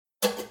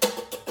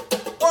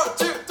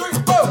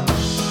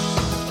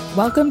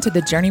Welcome to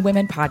the Journey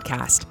Women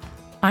podcast.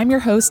 I'm your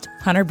host,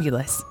 Hunter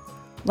Belis.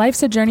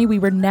 Life's a journey we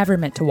were never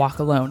meant to walk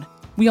alone.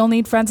 We all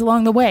need friends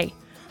along the way.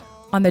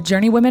 On the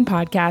Journey Women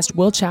podcast,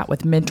 we'll chat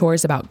with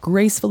mentors about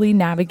gracefully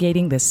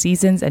navigating the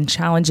seasons and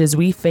challenges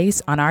we face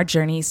on our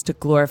journeys to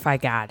glorify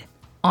God.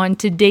 On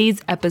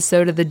today's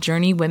episode of the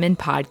Journey Women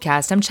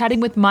podcast, I'm chatting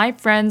with my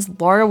friends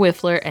Laura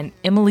Wifler and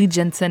Emily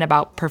Jensen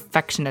about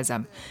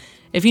perfectionism.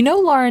 If you know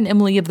Laura and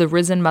Emily of the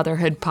Risen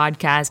Motherhood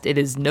podcast, it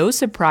is no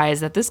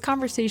surprise that this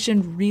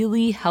conversation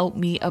really helped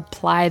me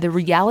apply the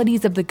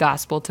realities of the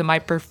gospel to my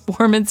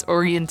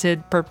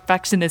performance-oriented,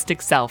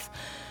 perfectionistic self.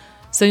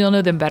 So you'll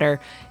know them better.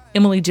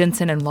 Emily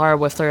Jensen and Laura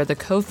Wifler are the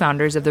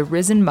co-founders of the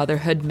Risen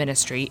Motherhood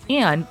Ministry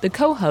and the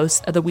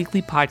co-hosts of the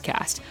weekly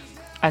podcast.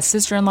 As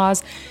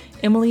sister-in-laws,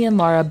 Emily and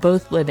Laura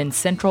both live in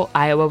central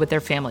Iowa with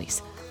their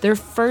families. Their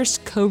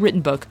first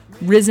co-written book,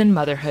 Risen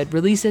Motherhood,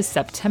 releases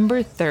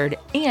September 3rd,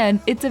 and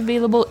it's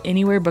available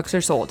anywhere books are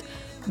sold.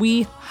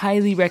 We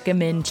highly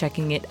recommend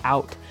checking it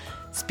out.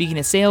 Speaking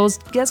of sales,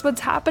 guess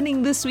what's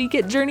happening this week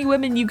at Journey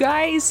Women, you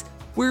guys?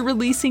 We're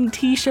releasing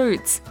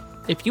t-shirts.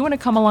 If you want to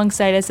come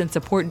alongside us and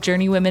support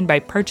Journey Women by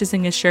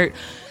purchasing a shirt,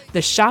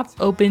 the shop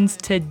opens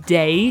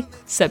today,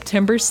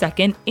 September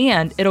 2nd,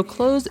 and it'll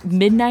close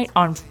midnight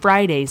on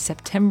Friday,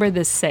 September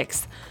the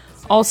 6th.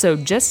 Also,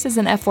 just as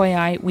an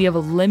FYI, we have a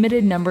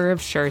limited number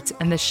of shirts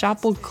and the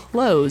shop will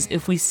close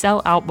if we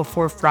sell out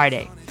before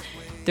Friday.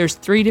 There's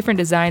 3 different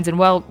designs and,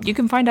 well, you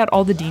can find out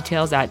all the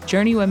details at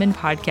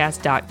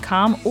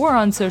journeywomenpodcast.com or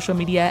on social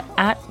media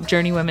at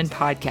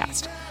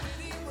journeywomenpodcast.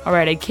 All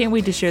right, I can't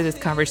wait to share this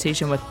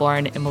conversation with Laura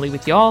and Emily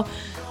with y'all.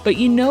 But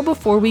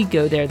before we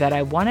go there that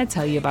I want to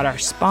tell you about our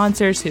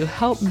sponsors who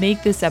help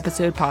make this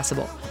episode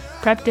possible: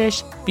 Prep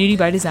Dish, Beauty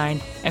by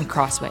Design, and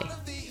Crossway.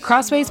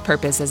 Crossway's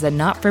purpose as a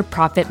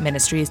not-for-profit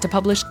ministry is to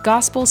publish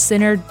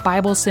gospel-centered,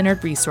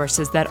 Bible-centered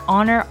resources that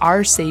honor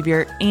our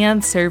Savior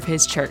and serve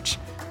His church.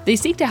 They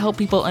seek to help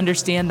people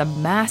understand the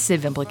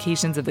massive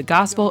implications of the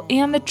gospel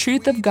and the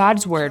truth of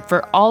God's word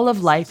for all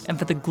of life and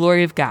for the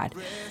glory of God.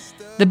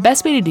 The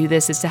best way to do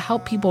this is to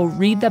help people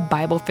read the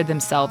Bible for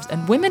themselves,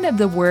 and Women of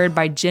the Word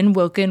by Jen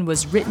Wilkin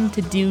was written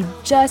to do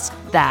just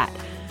that.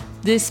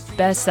 This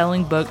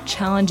best-selling book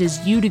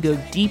challenges you to go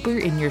deeper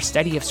in your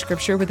study of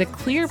Scripture with a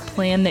clear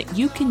plan that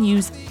you can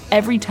use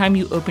every time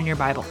you open your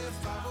Bible.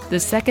 The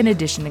second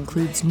edition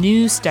includes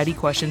new study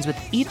questions with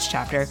each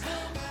chapter,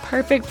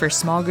 perfect for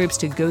small groups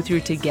to go through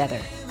together.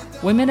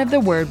 Women of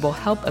the Word will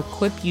help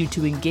equip you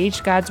to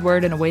engage God's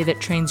Word in a way that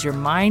trains your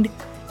mind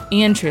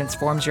and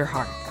transforms your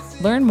heart.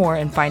 Learn more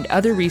and find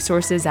other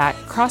resources at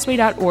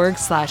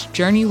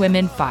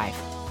crossway.org/journeywomen5.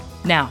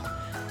 Now,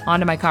 on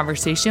to my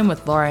conversation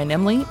with Laura and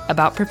Emily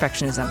about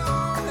perfectionism.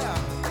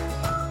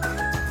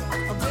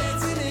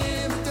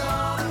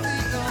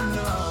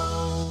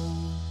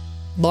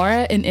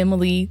 Laura and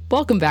Emily,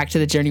 welcome back to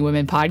the Journey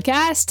Women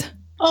podcast.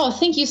 Oh,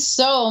 thank you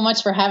so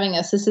much for having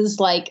us. This is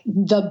like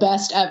the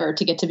best ever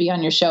to get to be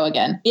on your show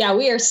again. Yeah,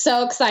 we are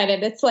so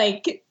excited. It's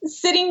like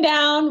sitting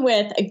down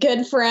with a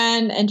good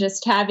friend and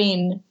just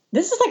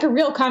this is like a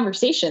real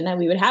conversation that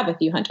we would have with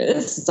you, Hunter.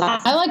 This is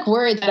awesome. I like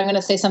worried that I'm going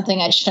to say something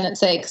I shouldn't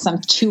say because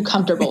I'm too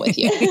comfortable with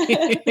you.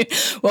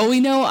 Well, we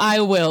know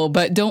I will,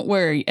 but don't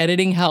worry.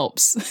 Editing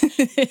helps.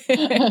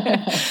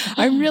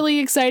 I'm really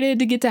excited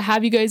to get to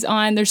have you guys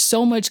on. There's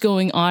so much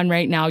going on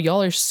right now.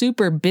 Y'all are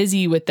super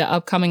busy with the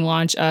upcoming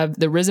launch of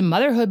the Risen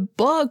Motherhood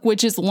book,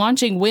 which is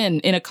launching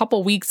in a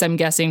couple weeks, I'm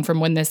guessing,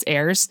 from when this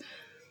airs.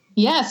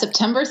 Yeah,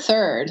 September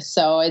 3rd.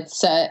 So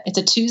it's a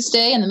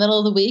Tuesday in the middle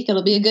of the week.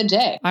 It'll be a good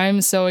day.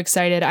 I'm so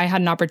excited. I had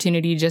an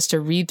opportunity just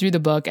to read through the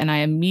book, and I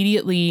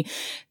immediately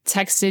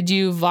texted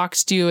you,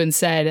 voxed you, and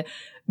said,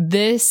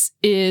 this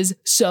is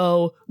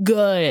so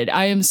good.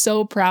 I am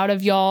so proud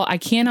of y'all. I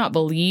cannot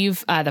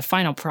believe the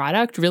final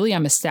product. Really,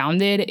 I'm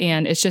astounded.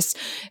 And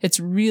it's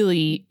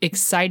really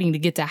exciting to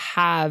get to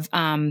have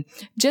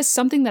just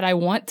something that I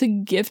want to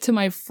give to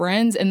my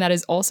friends and that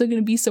is also going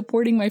to be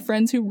supporting my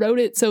friends who wrote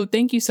it. So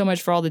thank you so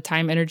much for all the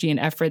time, energy,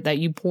 and effort that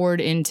you poured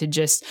into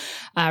just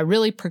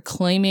really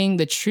proclaiming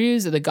the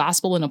truths of the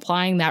gospel and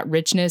applying that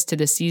richness to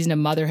the season of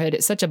motherhood.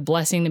 It's such a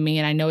blessing to me,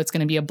 and I know it's going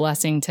to be a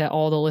blessing to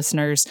all the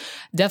listeners.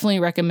 Definitely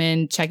recommend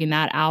checking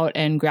that out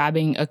and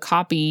grabbing a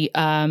copy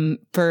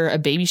for a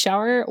baby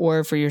shower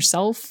or for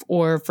yourself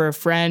or for a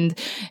friend.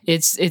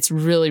 It's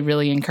really,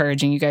 really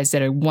encouraging. You guys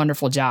did a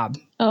wonderful job.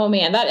 Oh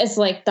man, that is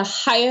like the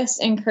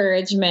highest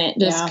encouragement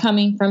just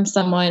coming from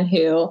someone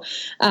who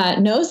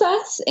knows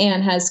us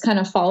and has kind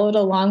of followed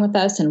along with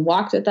us and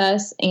walked with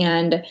us,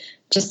 and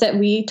just that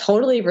we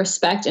totally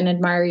respect and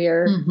admire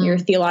your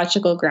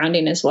theological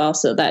grounding as well.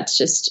 So that's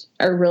just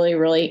a really,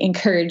 really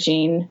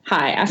encouraging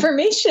high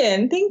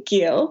affirmation. Thank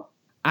you.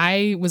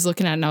 I was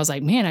looking at it and I was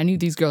like, man, I knew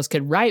these girls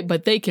could write,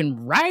 but they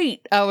can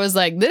write. I was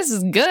like, this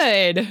is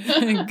good.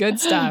 Good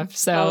stuff.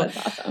 So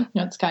that's awesome.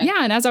 That's kind.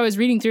 Yeah. And as I was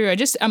reading through,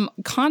 I'm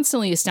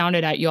constantly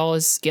astounded at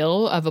y'all's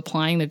skill of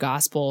applying the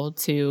gospel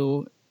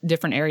to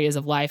different areas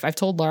of life. I've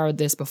told Laura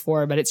this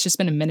before, but it's just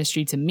been a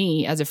ministry to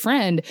me as a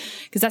friend,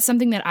 because that's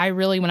something that I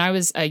really, when I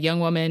was a young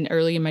woman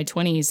early in my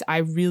 20s, I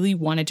really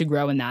wanted to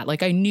grow in that.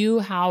 Like I knew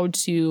how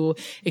to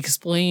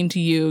explain to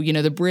you,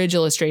 the bridge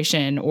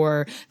illustration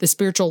or the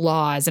spiritual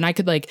laws, and I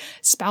could like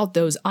spout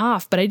those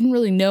off, but I didn't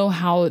really know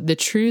how the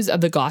truths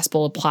of the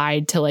gospel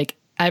applied to like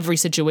every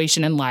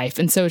situation in life.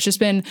 And so it's just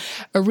been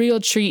a real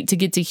treat to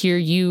get to hear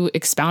you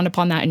expound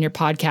upon that in your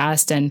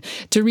podcast and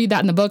to read that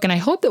in the book. And I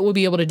hope that we'll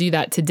be able to do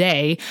that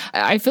today.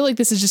 I feel like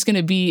this is just going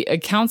to be a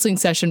counseling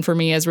session for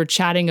me as we're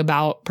chatting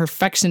about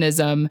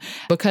perfectionism,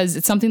 because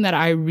it's something that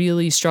I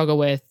really struggle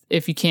with.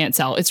 If you can't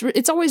tell,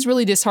 it's always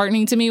really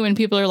disheartening to me when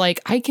people are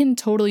like, I can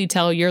totally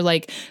tell you're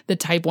like the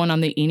type 1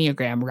 on the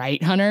Enneagram,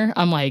 right, Hunter?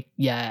 I'm like,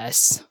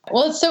 yes.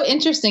 Well, it's so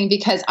interesting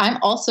because I'm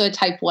also a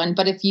type 1,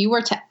 but if you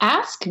were to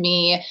ask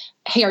me,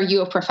 hey, are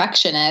you a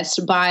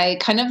perfectionist, by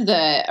kind of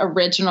the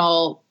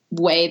original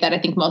way that I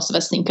think most of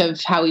us think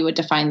of how we would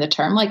define the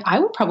term, like I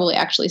would probably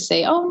actually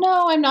say, oh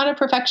no, I'm not a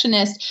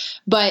perfectionist,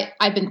 but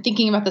I've been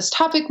thinking about this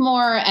topic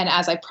more. And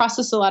as I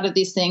process a lot of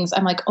these things,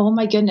 I'm like, oh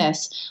my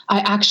goodness, I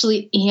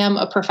actually am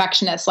a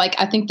perfectionist. Like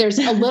I think there's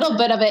a little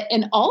bit of it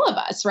in all of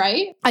us,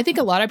 right? I think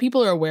a lot of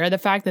people are aware of the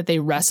fact that they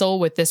wrestle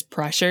with this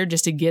pressure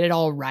just to get it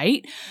all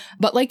right.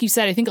 But like you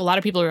said, I think a lot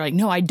of people are like,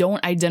 no, I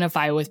don't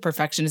identify with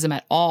perfectionism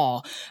at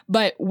all.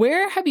 But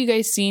where have you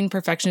guys seen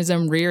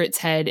perfectionism rear its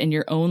head in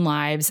your own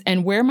lives?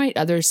 And where might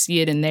others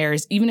see it in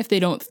theirs, even if they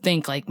don't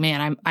think like,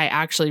 man, I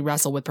actually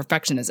wrestle with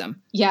perfectionism?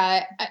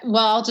 Yeah.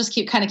 Well, I'll just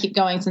keep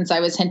going since I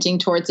was hinting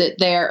towards it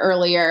there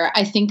earlier.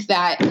 I think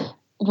that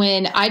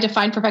when I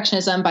define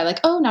perfectionism by like,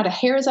 oh, not a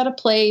hair is out of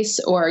place,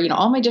 or,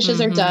 all my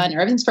dishes are done, or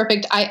everything's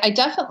perfect, I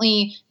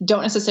definitely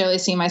don't necessarily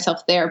see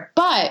myself there.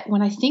 But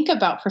when I think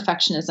about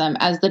perfectionism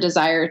as the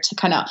desire to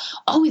kind of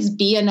always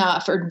be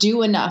enough or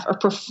do enough or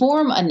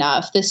perform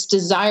enough, this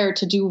desire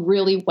to do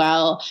really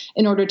well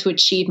in order to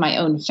achieve my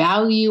own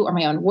value or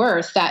my own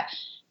worth, that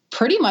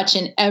pretty much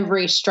in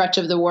every stretch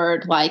of the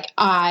word, like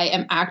I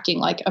am acting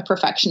like a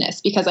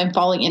perfectionist because I'm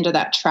falling into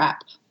that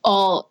trap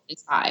all the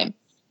time.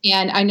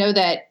 And I know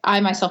that I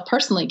myself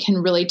personally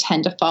can really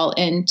tend to fall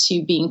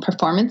into being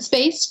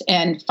performance-based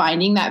and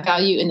finding that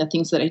value in the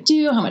things that I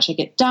do, how much I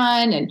get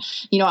done. And,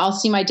 I'll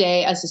see my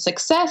day as a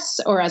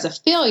success or as a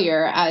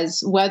failure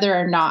as whether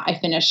or not I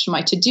finish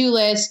my to-do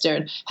list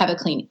or have a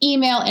clean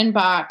email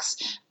inbox.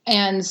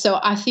 And so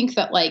I think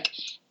that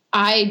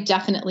I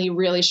definitely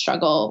really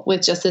struggle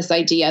with just this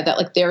idea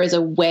that there is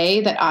a way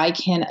that I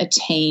can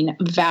attain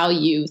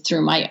value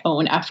through my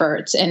own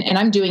efforts. And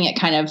I'm doing it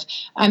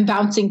I'm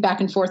bouncing back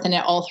and forth in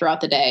it all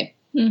throughout the day.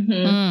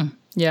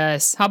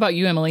 Yes. How about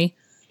you, Emily?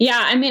 Yeah,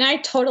 I mean, I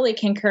totally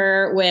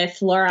concur with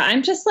Laura.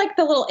 I'm just like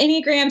the little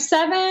Enneagram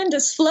 7,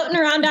 just floating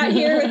around out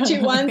here with 2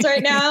 1s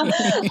right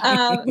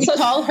now. We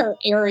call her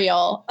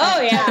Ariel.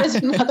 Oh, yeah.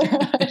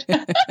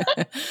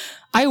 Motherhood.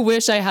 I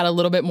wish I had a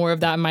little bit more of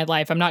that in my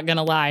life. I'm not going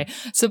to lie.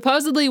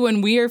 Supposedly,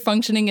 when we are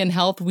functioning in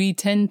health, we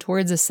tend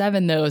towards a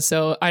 7, though.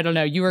 So I don't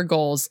know. Your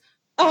goals.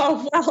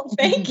 Oh, well,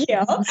 thank you.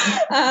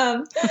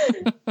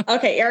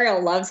 Okay,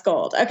 Ariel loves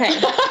gold. Okay,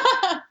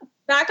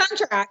 back on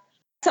track.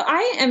 So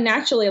I am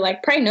naturally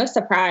probably no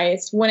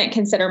surprise when I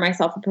consider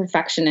myself a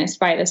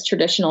perfectionist by this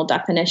traditional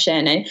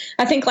definition. And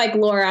I think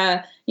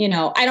Laura,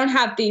 I don't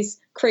have these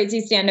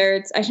crazy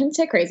standards. I shouldn't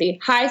say crazy,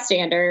 high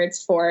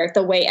standards for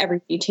the way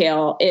every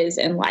detail is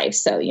in life.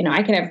 So,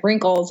 I can have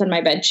wrinkles in my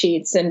bed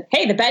sheets and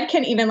hey, the bed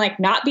can even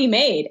not be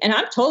made and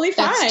I'm totally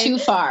fine. That's too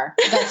far.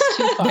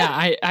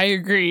 Yeah, I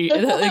agree.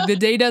 The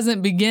day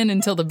doesn't begin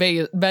until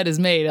the bed is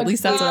made. At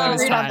least that's what I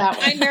was taught.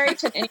 I'm married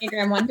to an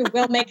Enneagram 1 who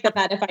will make the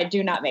bed if I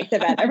do not make the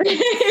bed every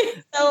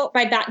day. So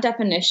by that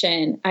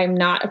definition, I'm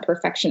not a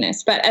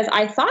perfectionist. But as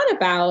I thought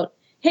about,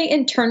 hey,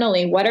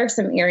 internally, what are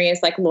some areas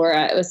like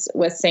Laura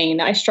was saying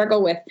that I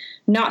struggle with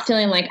not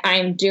feeling like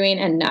I'm doing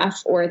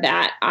enough or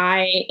that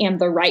I am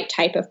the right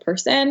type of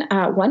person?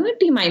 One would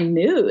be my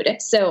mood.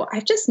 So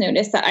I've just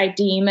noticed that I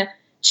deem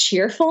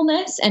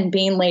cheerfulness and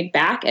being laid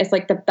back as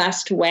the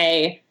best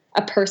way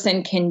a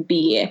person can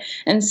be.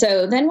 And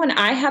so then when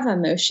I have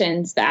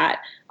emotions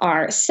that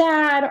are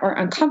sad or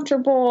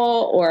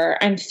uncomfortable, or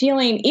I'm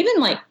feeling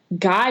even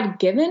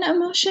God-given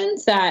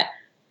emotions that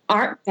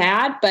aren't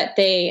bad, but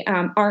they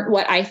aren't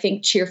what I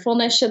think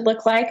cheerfulness should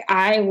look like,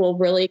 I will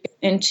really get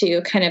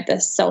into kind of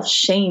this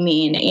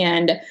self-shaming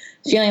and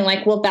feeling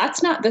well,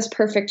 that's not this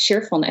perfect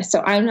cheerfulness,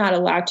 so I'm not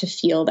allowed to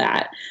feel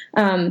that.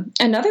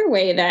 Another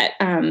way that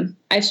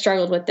I've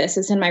struggled with this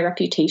is in my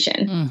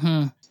reputation.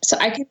 Mm-hmm. So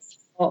I can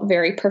feel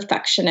very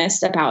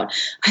perfectionist about,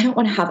 I don't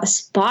want to have a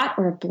spot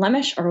or a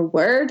blemish or a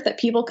word that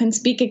people can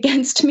speak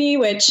against me,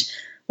 which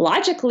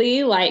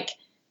logically,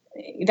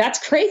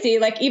 that's crazy.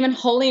 Even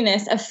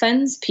holiness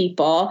offends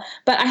people,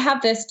 but I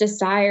have this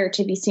desire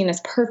to be seen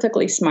as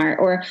perfectly smart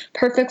or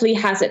perfectly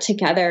has it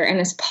together and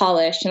is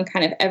polished in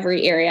kind of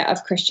every area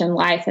of Christian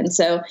life. And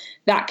so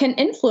that can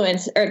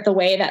influence the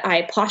way that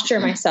I posture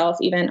myself,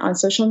 even on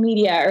social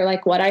media, or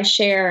what I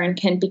share, and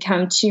can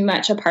become too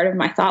much a part of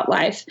my thought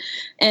life.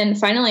 And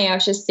finally, I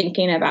was just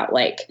thinking about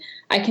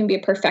I can be a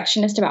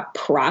perfectionist about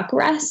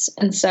progress.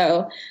 And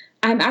so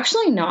I'm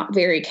actually not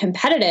very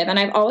competitive. And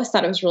I've always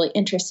thought it was really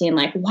interesting.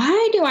 Like,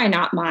 why do I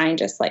not mind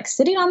just like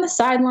sitting on the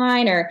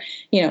sideline or,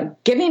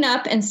 giving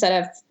up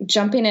instead of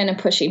jumping in and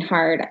pushing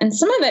hard? And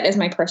some of it is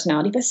my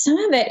personality, but some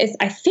of it is,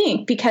 I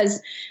think,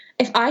 because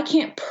if I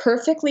can't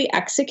perfectly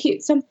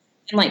execute something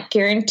and like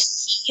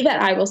guarantee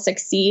that I will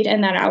succeed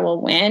and that I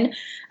will win,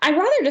 I'd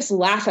rather just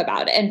laugh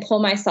about it and pull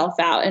myself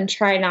out and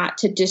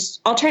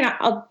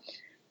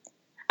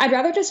I'd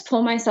rather just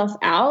pull myself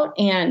out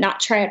and not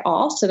try at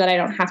all so that I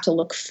don't have to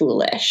look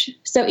foolish.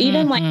 So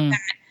even like that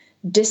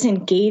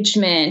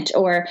disengagement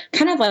or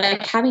kind of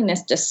like having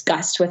this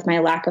disgust with my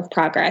lack of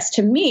progress,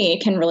 to me,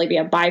 can really be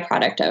a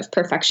byproduct of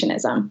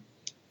perfectionism.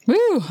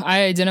 Woo!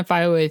 I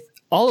identify with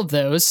all of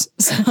those.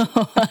 So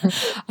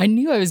I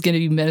knew I was going to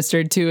be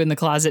ministered to in the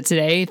closet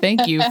today.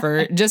 Thank you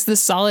for just the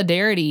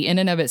solidarity in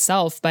and of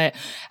itself. But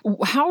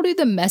how do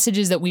the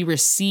messages that we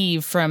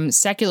receive from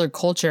secular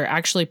culture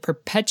actually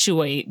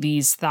perpetuate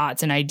these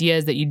thoughts and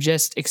ideas that you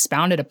just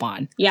expounded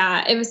upon?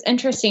 Yeah, it was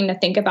interesting to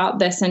think about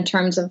this in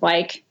terms of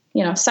like,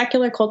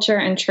 secular culture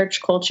and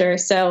church culture.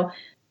 So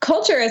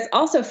culture is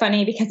also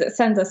funny because it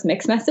sends us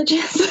mixed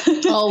messages.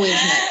 Always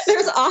mixed.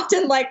 There's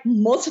often like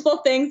multiple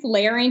things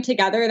layering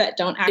together that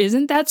don't actually.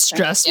 Isn't that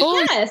stressful?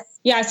 Yes.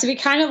 Yeah. So we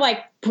kind of like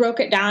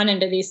broke it down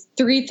into these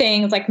three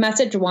things. Like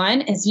message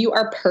one is you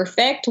are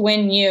perfect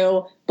when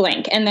you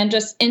blank, and then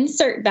just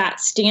insert that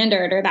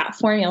standard or that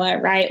formula,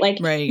 right? Like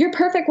you're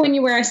perfect when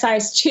you wear a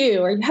size 2,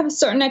 or you have a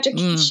certain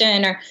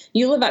education, or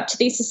you live up to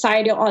these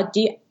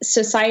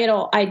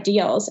societal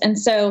ideals. And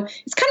so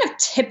it's kind of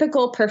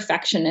typical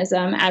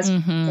perfectionism as we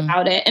think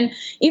about it. And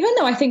even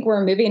though I think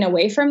we're moving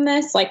away from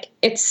this, like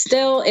it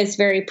still is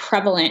very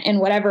prevalent in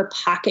whatever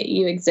pocket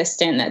you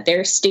exist in, that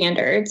there's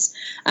standards.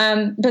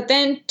 But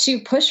then to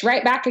push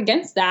right back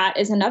against that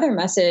is another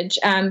message.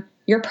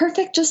 You're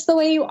perfect just the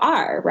way you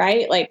are,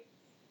 right? Like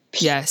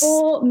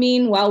people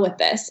mean well with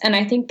this. And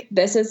I think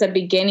this is a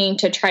beginning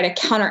to try to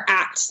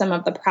counteract some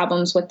of the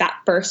problems with that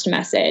first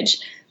message,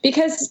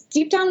 because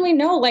deep down we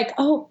know like,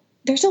 oh,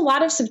 there's a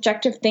lot of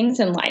subjective things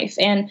in life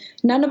and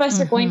none of us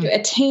are going to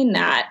attain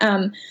that.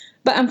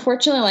 But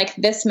unfortunately, like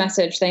this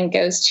message then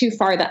goes too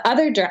far the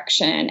other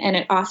direction, and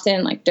it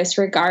often like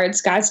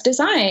disregards God's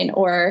design,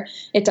 or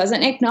it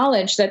doesn't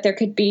acknowledge that there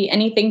could be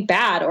anything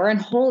bad or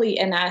unholy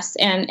in us.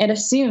 And it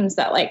assumes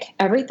that like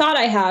every thought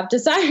I have,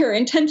 desire,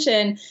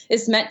 intention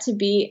is meant to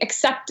be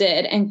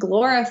accepted and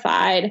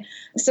glorified.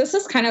 So this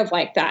is kind of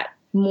like that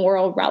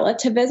moral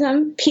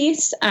relativism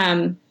piece.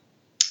 And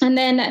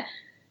then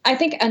I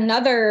think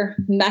another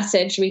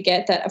message we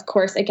get that, of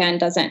course, again,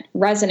 doesn't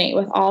resonate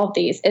with all of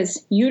these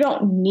is you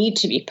don't need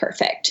to be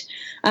perfect.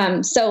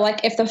 So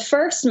like if the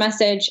first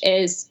message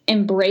is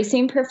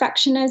embracing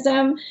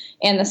perfectionism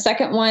and the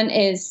second one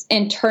is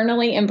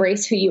internally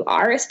embrace who you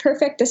are as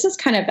perfect, this is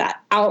kind of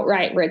that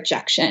outright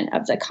rejection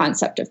of the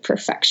concept of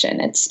perfection.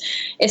 It's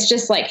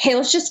just like, hey,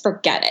 let's just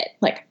forget it.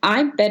 Like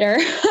I'm bitter.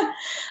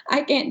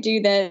 I can't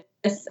do this.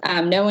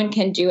 No one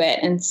can do it.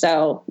 And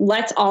so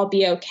let's all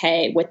be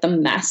okay with the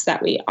mess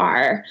that we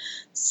are.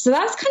 So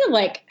that's kind of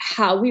like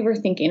how we were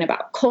thinking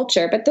about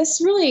culture. But this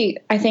really,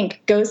 I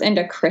think, goes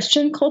into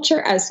Christian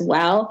culture as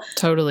well.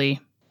 Totally.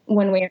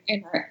 When we're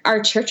in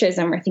our churches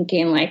and we're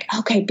thinking like,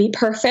 okay, be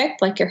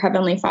perfect, like your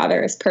heavenly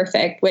Father is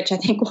perfect, which I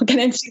think we'll get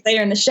into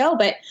later in the show.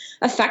 But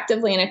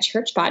effectively in a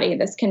church body,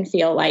 this can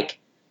feel like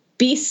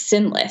be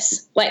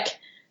sinless. Like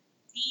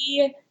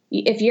especially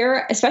if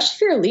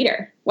you're a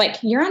leader, like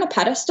you're on a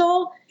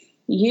pedestal,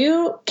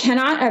 you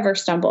cannot ever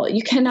stumble.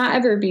 You cannot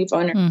ever be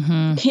vulnerable.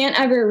 You can't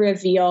ever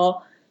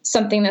reveal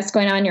something that's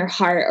going on in your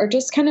heart, or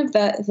just kind of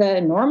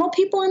the normal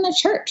people in the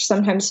church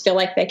sometimes feel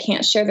like they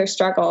can't share their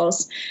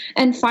struggles.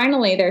 And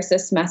finally, there's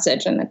this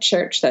message in the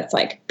church that's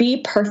like,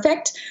 be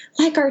perfect,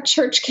 like our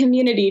church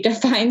community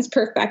defines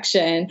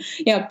perfection,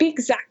 be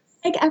exactly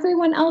like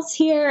everyone else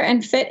here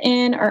and fit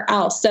in or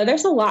else. So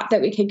there's a lot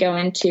that we could go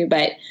into,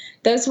 but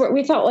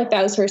we felt like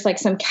those were like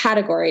some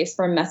categories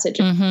for message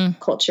and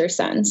culture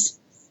sense.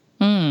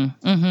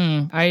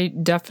 I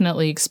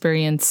definitely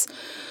experience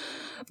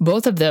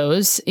both of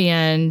those,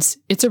 and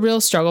it's a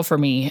real struggle for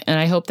me. And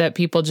I hope that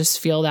people just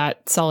feel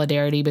that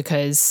solidarity,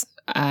 because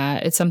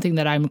it's something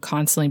that I'm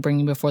constantly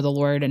bringing before the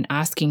Lord and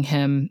asking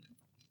him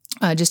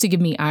just to give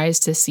me eyes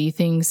to see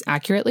things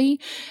accurately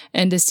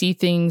and to see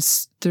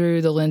things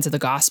through the lens of the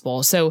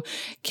gospel. So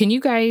can you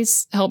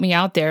guys help me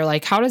out there?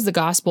 Like, how does the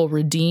gospel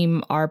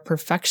redeem our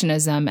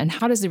perfectionism, and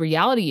how does the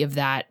reality of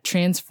that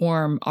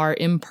transform our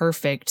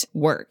imperfect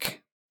work?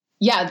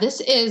 Yeah, this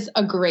is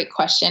a great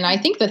question. I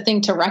think the thing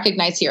to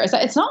recognize here is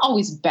that it's not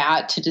always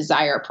bad to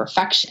desire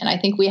perfection. I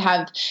think we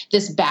have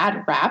this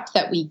bad rap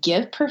that we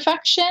give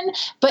perfection,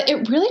 but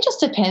it really just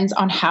depends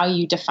on how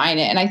you define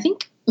it. And I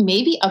think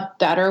maybe a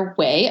better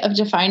way of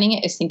defining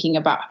it is thinking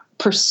about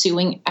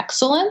pursuing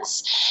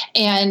excellence.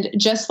 And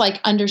just like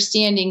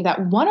understanding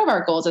that one of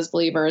our goals as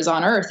believers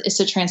on earth is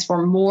to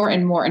transform more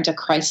and more into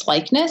Christ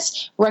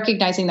likeness,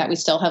 recognizing that we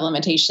still have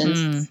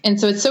limitations. And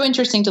so it's so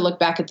interesting to look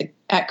back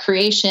at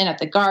creation, at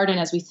the garden,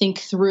 as we think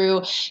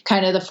through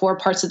kind of the 4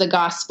 parts of the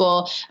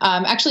gospel.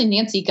 Actually,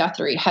 Nancy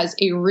Guthrie has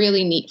a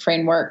really neat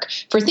framework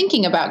for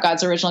thinking about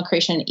God's original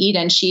creation in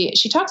Eden.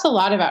 She talks a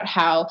lot about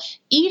how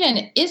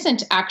Eden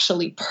isn't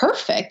actually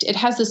perfect. It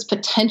has this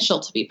potential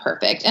to be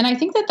perfect. And I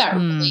think that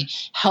really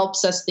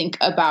helps us think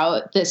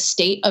about the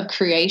state of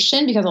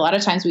creation, because a lot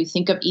of times we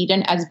think of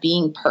Eden as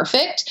being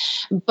perfect.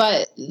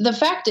 But the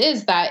fact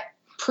is that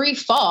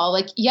pre-fall,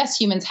 like, yes,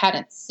 humans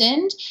hadn't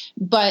sinned,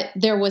 but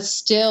there was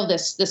still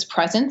this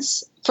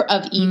presence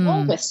of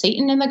evil with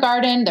Satan in the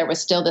garden. There was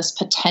still this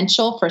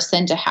potential for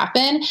sin to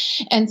happen.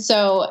 And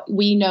so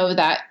we know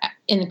that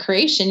in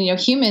creation,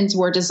 humans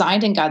were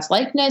designed in God's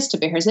likeness to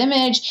bear his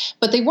image,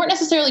 but they weren't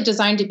necessarily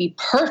designed to be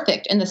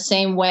perfect in the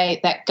same way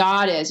that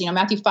God is.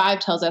 Matthew 5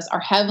 tells us our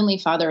heavenly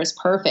Father is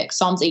perfect.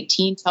 Psalms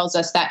 18 tells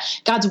us that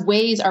God's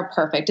ways are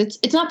perfect.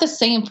 It's not the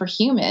same for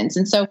humans.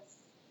 And so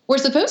we're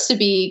supposed to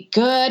be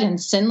good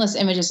and sinless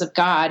images of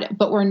God,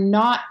 but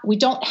we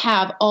don't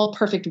have all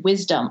perfect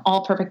wisdom,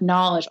 all perfect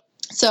knowledge.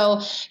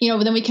 So,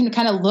 then we can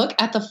kind of look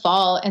at the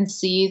fall and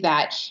see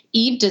that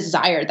Eve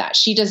desired that.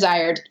 She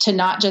desired to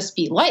not just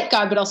be like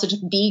God, but also to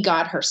be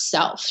God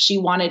herself. She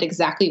wanted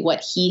exactly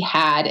what he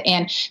had.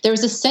 And there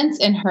was a sense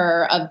in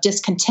her of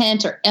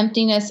discontent or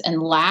emptiness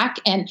and lack.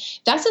 And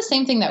that's the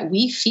same thing that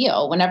we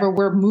feel whenever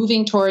we're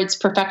moving towards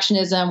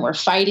perfectionism. We're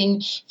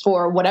fighting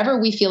for whatever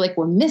we feel like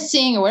we're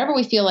missing, or whatever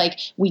we feel like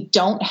we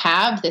don't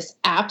have, this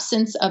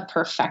absence of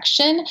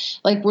perfection.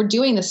 Like, we're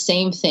doing the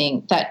same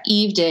thing that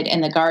Eve did in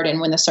the garden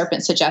when the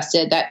serpent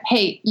suggested that,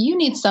 hey, you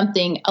need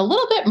something a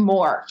little bit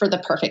more for the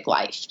perfect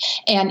life.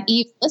 And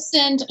Eve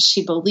listened,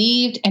 she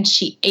believed, and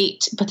she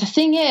ate. But the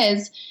thing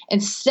is,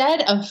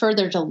 instead of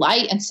further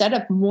delight, instead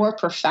of more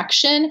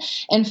perfection,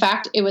 in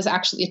fact, it was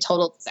actually a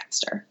total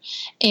disaster.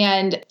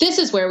 And this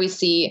is where we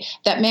see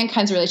that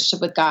mankind's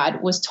relationship with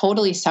God was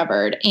totally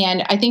severed.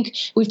 And I think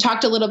we've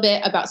talked a little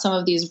bit about some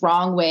of these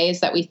wrong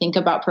ways that we think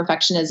about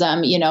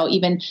perfectionism,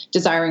 even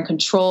desiring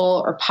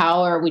control or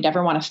power. We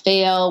never want to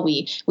fail.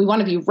 We want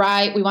to be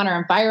right. We want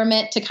our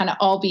environment to kind of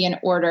all be in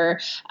order.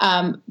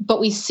 But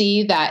we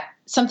see that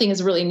something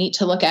is really neat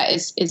to look at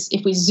is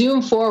if we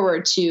zoom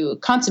forward to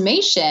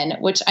consummation,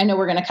 which I know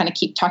we're going to kind of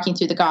keep talking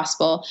through the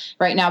gospel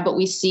right now, but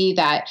we see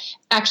that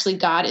actually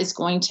God is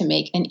going to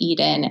make an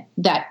Eden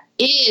that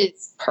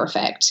is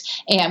perfect.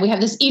 And we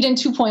have this Eden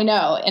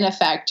 2.0 in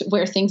effect,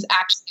 where things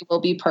actually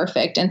will be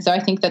perfect. And so I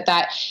think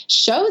that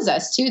shows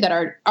us too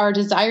that our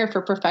desire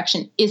for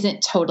perfection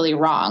isn't totally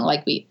wrong,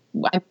 like I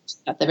mentioned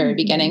at the very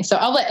beginning. So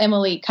I'll let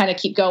Emily kind of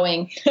keep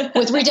going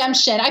with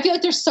redemption. I feel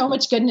like there's so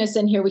much goodness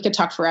in here. We could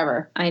talk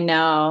forever. I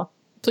know.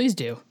 Please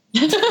do.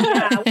 Yeah,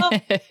 well,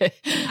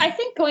 I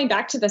think going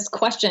back to this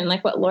question,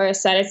 like what Laura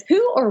said, is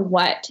who or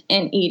what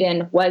in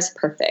Eden was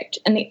perfect?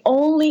 And the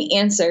only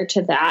answer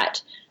to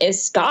that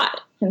is God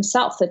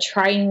himself, the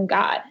triune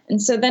God.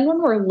 And so then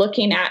when we're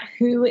looking at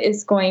who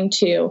is going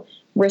to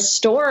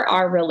restore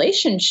our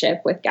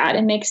relationship with God,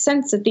 it makes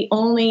sense that the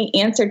only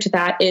answer to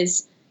that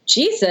is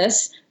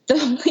Jesus, the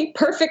only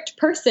perfect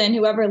person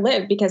who ever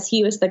lived, because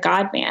he was the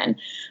God-man.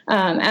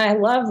 And I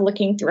love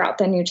looking throughout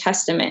the New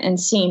Testament and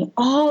seeing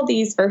all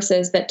these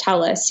verses that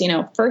tell us,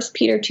 1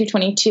 Peter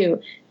 2:22,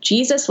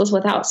 Jesus was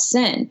without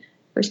sin.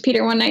 1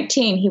 Peter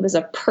 1:19, he was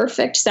a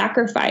perfect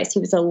sacrifice. He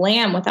was a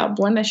lamb without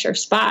blemish or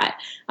spot.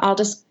 I'll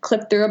just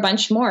clip through a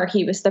bunch more.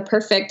 He was the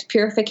perfect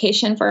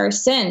purification for our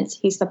sins.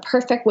 He's the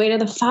perfect way to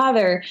the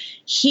Father.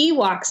 He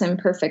walks in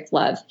perfect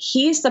love.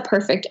 He's the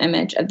perfect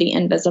image of the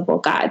invisible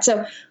God.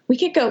 So we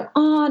could go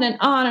on and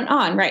on and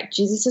on, right?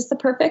 Jesus is the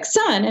perfect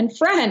son and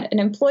friend and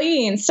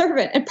employee and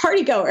servant and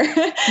party goer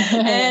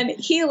and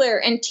healer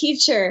and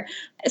teacher.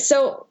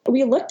 So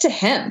we look to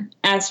him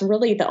as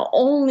really the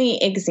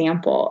only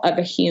example of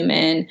a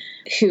human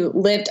who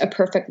lived a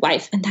perfect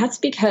life. And that's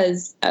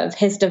because of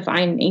his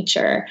divine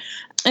nature.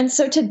 And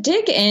so to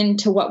dig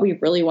into what we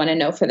really want to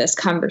know for this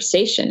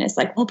conversation is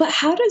like, well, but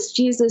how does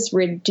Jesus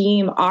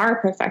redeem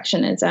our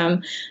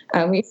perfectionism?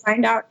 We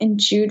find out in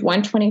Jude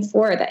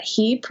 1:24 that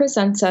he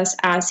presents us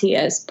as he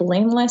is,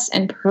 blameless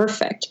and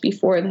perfect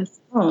before the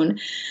throne.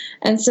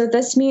 And so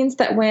this means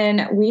that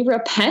when we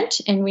repent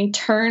and we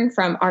turn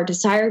from our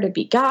desire to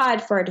be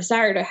God, for our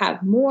desire to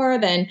have more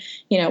than,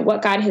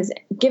 what God has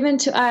given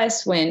to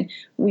us, when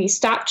we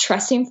stop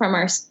trusting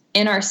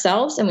in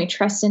ourselves and we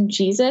trust in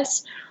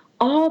Jesus,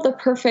 all the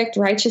perfect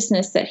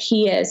righteousness that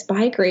he is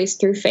by grace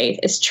through faith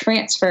is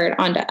transferred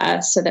onto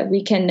us so that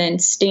we can then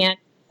stand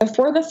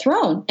before the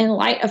throne in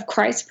light of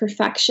Christ's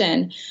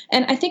perfection.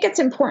 And I think it's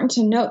important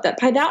to note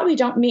that by that we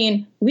don't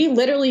mean we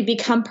literally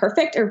become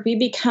perfect or we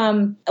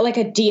become like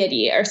a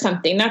deity or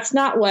something. That's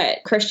not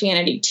what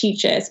Christianity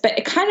teaches. But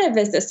it kind of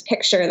is this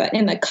picture that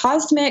in the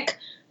cosmic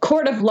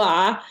court of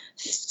law,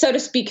 so to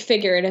speak,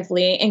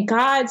 figuratively. In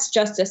God's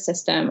justice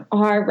system,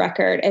 our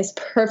record is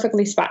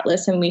perfectly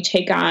spotless, and we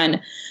take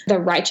on the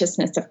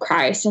righteousness of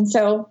Christ. And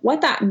so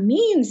what that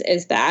means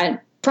is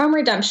that from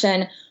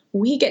redemption,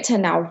 we get to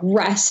now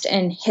rest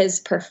in his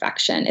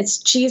perfection. It's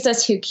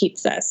Jesus who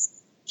keeps us.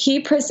 He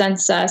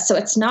presents us. So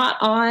it's not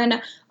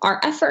on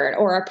our effort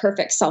or our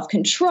perfect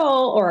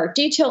self-control or our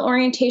detail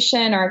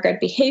orientation or our good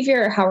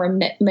behavior or how we're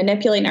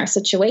manipulating our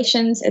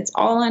situations. It's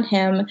all on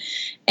him.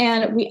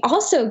 And we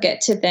also get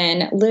to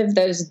then live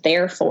those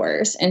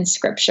therefores in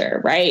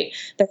scripture, right?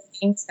 The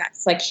things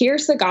that's like,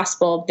 here's the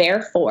gospel,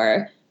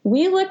 therefore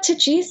we look to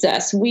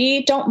Jesus.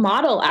 We don't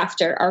model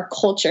after our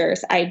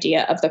culture's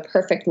idea of the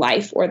perfect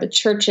life or the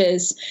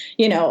church's,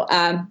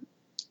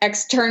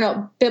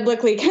 external,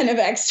 biblically kind of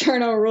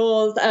external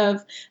rules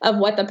of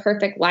what the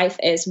perfect life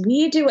is.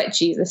 We do what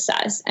Jesus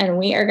says, and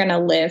we are going to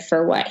live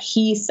for what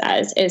he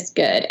says is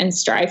good and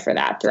strive for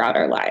that throughout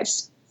our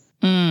lives.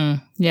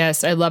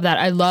 Yes, I love that.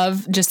 I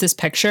love just this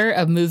picture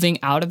of moving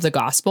out of the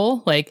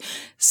gospel, like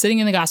sitting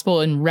in the gospel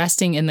and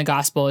resting in the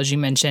gospel, as you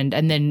mentioned,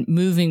 and then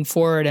moving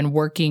forward and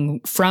working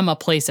from a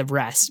place of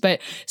rest.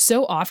 But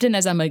so often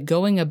as I'm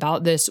going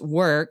about this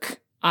work,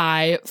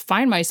 I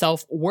find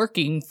myself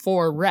working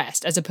for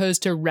rest as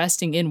opposed to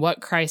resting in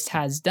what Christ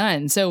has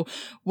done. So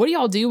what do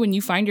y'all do when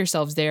you find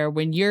yourselves there,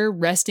 when you're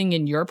resting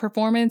in your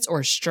performance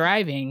or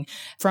striving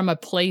from a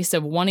place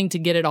of wanting to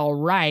get it all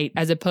right,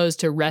 as opposed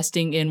to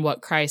resting in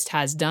what Christ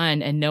has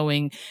done and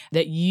knowing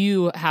that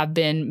you have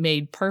been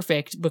made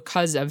perfect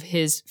because of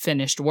his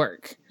finished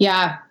work?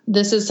 Yeah,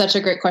 this is such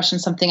a great question,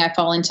 something I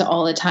fall into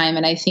all the time.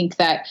 And I think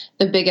that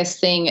the biggest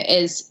thing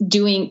is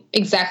doing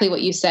exactly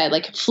what you said,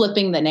 like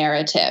flipping the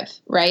narrative,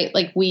 right?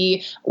 Like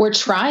we're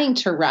trying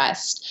to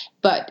rest,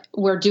 but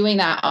we're doing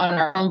that on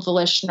our own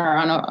volition or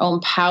on our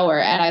own power.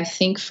 And I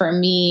think for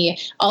me,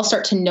 I'll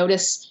start to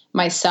notice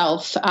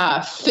myself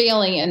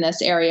failing in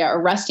this area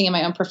or resting in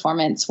my own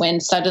performance when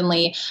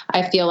suddenly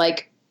I feel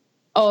like,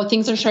 oh,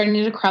 things are starting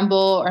to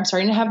crumble, or I'm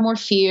starting to have more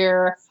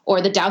fear, or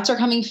the doubts are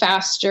coming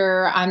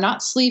faster. I'm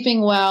not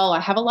sleeping well. I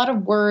have a lot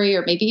of worry,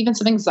 or maybe even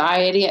some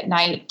anxiety at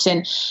night.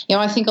 And,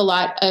 I think a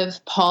lot of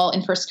Paul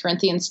in 1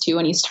 Corinthians 2,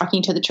 when he's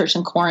talking to the church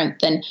in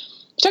Corinth, and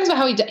he talks about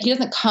how he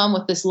doesn't come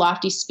with this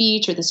lofty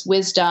speech or this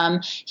wisdom.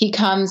 He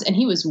comes and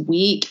he was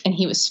weak and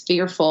he was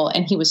fearful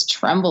and he was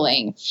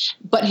trembling.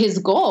 But his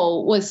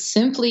goal was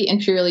simply and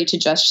purely to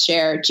just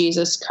share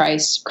Jesus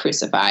Christ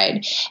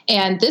crucified.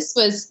 And this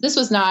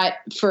was not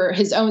for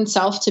his own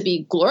self to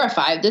be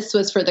glorified. This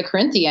was for the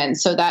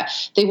Corinthians so that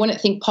they wouldn't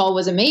think Paul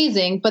was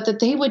amazing, but that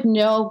they would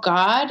know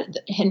God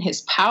and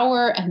his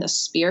power and the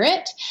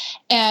Spirit.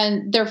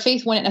 And their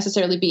faith wouldn't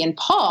necessarily be in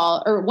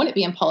Paul, or wouldn't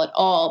be in Paul at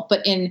all,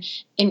 but in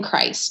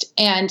Christ.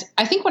 And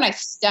I think when I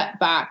step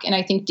back and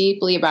I think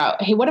deeply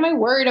about, hey, what am I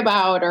worried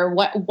about? Or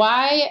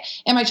why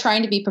am I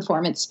trying to be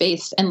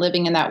performance-based and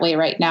living in that way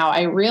right now?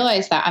 I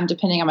realize that I'm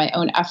depending on my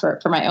own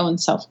effort for my own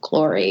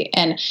self-glory.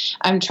 And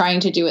I'm trying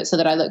to do it so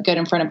that I look good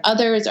in front of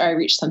others, or I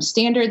reach some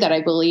standard that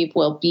I believe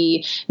will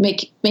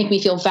make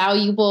me feel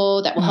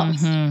valuable, that will help me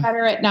sleep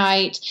better at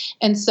night.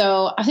 And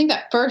so I think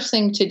that first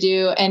thing to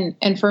do,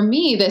 and for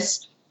me,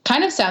 this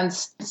kind of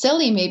sounds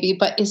silly maybe,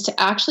 but is to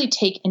actually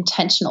take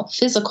intentional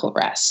physical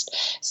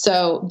rest.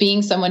 So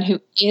being someone who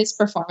is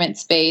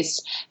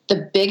performance-based,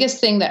 the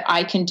biggest thing that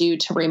I can do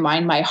to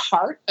remind my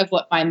heart of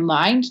what my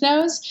mind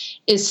knows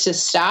is to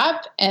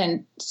stop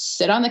and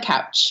sit on the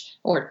couch,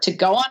 or to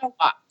go on a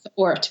walk,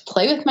 or to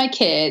play with my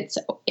kids,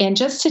 and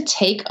just to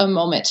take a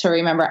moment to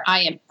remember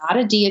I am not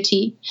a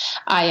deity.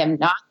 I am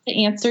not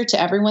the answer to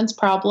everyone's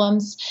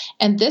problems.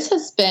 And this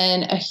has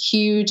been a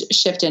huge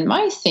shift in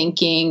my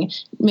thinking,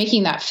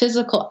 making that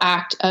physical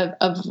act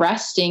of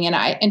resting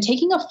and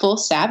taking a full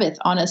Sabbath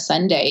on a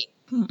Sunday.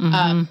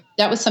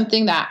 That was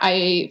something that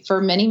I,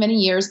 for many, many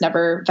years,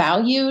 never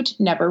valued,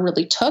 never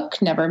really took,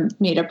 never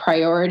made a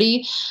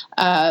priority.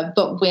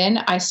 But when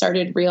I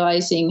started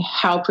realizing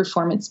how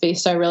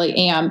performance-based I really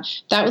am,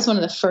 that was one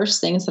of the first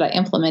things that I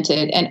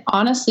implemented. And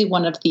honestly,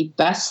 one of the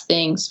best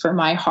things for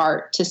my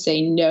heart to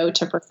say no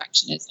to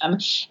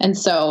perfectionism. And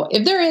so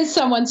if there is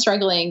someone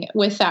struggling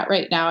with that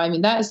right now, I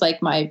mean, that is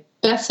like my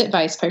best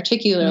advice,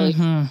 particularly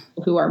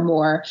who are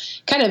more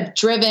kind of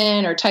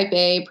driven or type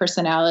A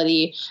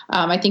personality.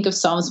 I think of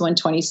Psalms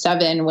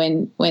 127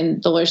 when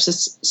the Lord's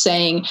just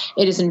saying,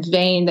 it is in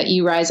vain that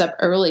you rise up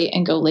early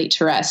and go late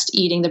to rest,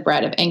 eating the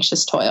bread of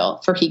anxious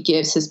toil, for he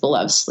gives his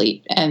beloved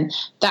sleep. And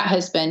that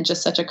has been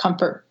just such a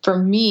comfort for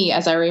me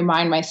as I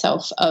remind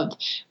myself of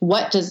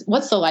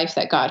what's the life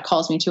that God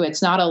calls me to.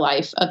 It's not a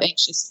life of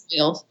anxious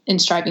toil and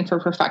striving for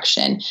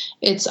perfection.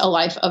 It's a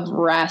life of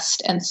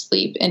rest and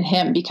sleep in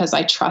him, because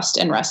I trust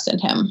and rest in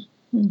him.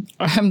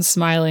 I'm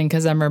smiling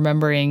because I'm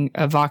remembering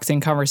a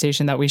Voxing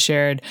conversation that we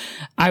shared.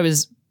 I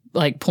was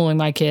like pulling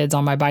my kids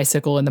on my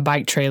bicycle in the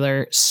bike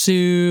trailer,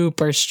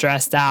 super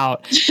stressed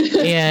out.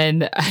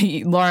 And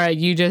Laura,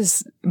 you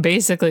just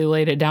basically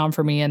laid it down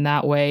for me in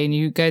that way. And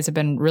you guys have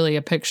been really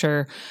a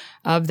picture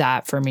of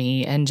that for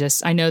me. And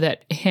just, I know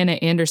that Hannah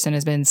Anderson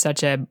has been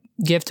such a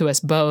gift to us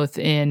both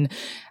in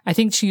I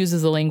think she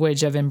uses the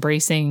language of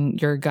embracing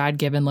your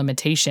God-given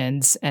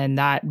limitations and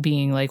that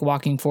being like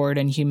walking forward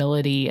in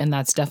humility. And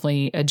that's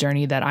definitely a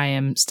journey that I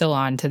am still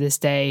on to this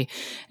day.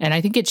 And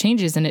I think it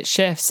changes and it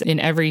shifts in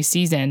every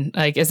season.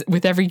 Like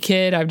with every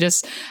kid,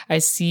 I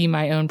see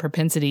my own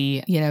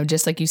propensity,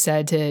 just like you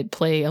said, to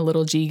play a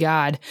little G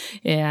God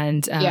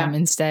and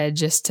instead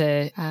just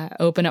to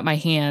open up my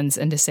hands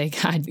and to say,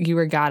 God, you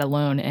are God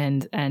alone.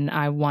 And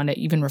I want to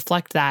even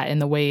reflect that in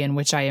the way in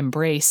which I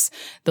embrace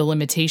the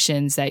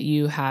limitations that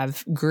you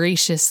have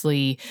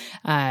graciously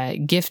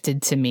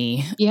gifted to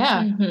me.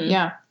 Yeah. Mm-hmm.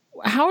 Yeah.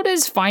 How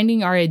does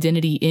finding our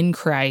identity in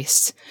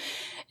Christ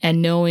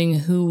and knowing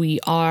who we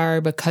are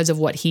because of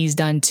what he's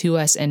done to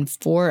us and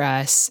for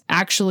us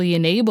actually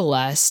enable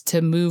us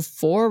to move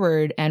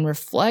forward and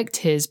reflect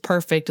his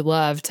perfect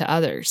love to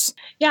others?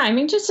 Yeah, I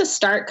mean, just to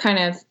start kind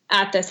of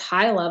at this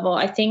high level,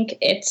 I think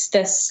it's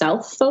this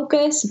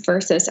self-focus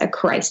versus a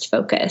Christ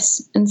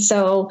focus. And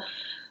so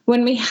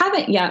when we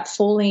haven't yet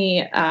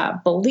fully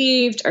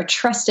believed or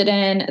trusted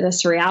in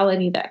this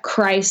reality that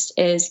Christ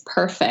is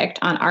perfect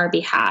on our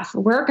behalf,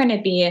 we're going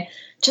to be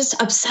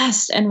just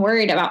obsessed and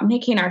worried about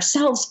making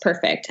ourselves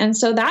perfect. And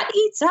so that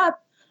eats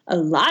up a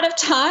lot of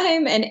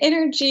time and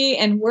energy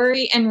and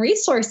worry and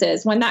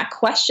resources when that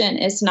question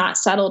is not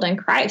settled in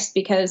Christ,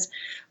 because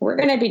we're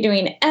going to be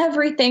doing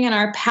everything in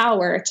our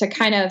power to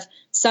kind of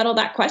settle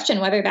that question,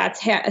 whether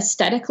that's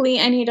aesthetically,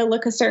 I need to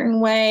look a certain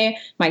way.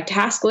 My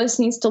task list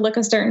needs to look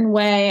a certain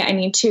way. I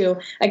need to,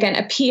 again,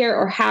 appear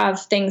or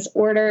have things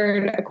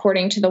ordered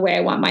according to the way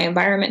I want my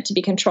environment to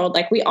be controlled.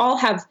 Like we all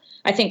have,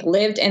 I think,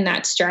 lived in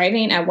that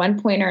striving at one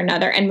point or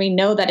another, and we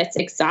know that it's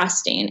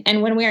exhausting.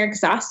 And when we are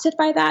exhausted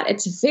by that,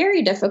 it's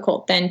very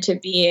difficult then to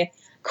be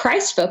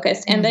Christ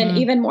focused and then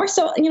even more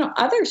so,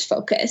 others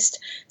focused.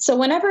 So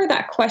whenever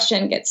that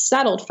question gets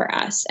settled for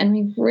us and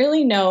we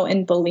really know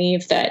and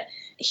believe that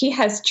he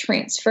has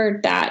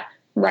transferred that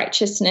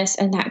righteousness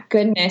and that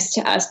goodness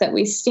to us, that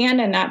we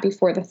stand in that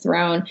before the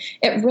throne,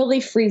 it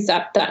really frees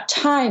up that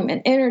time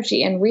and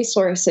energy and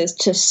resources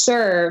to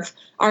serve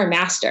our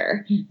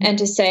master and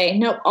to say,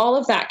 no, all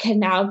of that can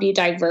now be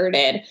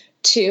diverted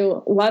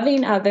to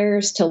loving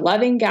others, to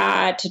loving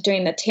God, to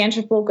doing the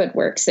tangible good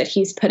works that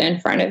he's put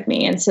in front of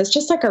me. And so it's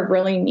just like a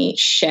really neat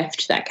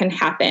shift that can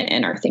happen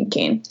in our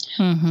thinking.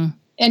 Mm-hmm.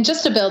 And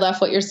just to build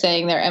off what you're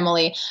saying there,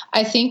 Emily,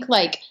 I think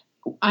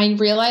I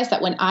realize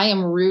that when I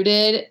am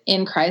rooted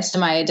in Christ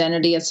and my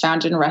identity is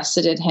found and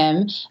rested in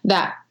him,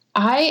 that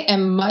I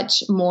am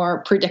much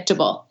more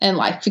predictable in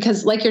life,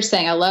 because like you're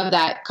saying, I love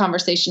that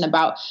conversation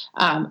about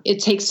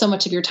it takes so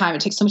much of your time.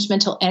 It takes so much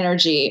mental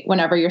energy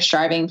whenever you're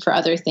striving for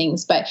other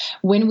things. But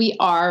when we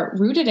are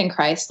rooted in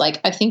Christ,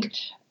 I think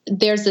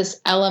there's this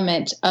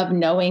element of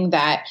knowing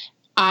that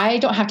I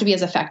don't have to be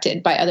as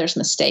affected by others'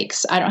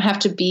 mistakes. I don't have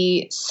to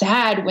be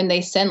sad when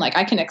they sin.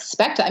 I can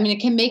expect that. I mean,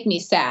 it can make me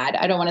sad.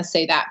 I don't want to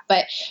say that.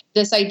 But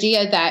this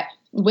idea that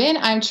when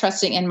I'm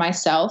trusting in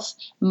myself,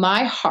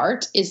 my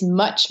heart is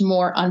much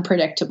more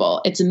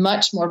unpredictable. It's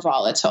much more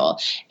volatile,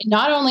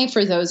 not only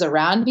for those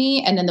around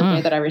me and in the way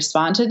that I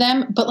respond to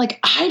them, but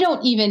I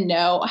don't even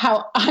know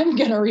how I'm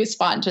going to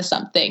respond to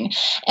something.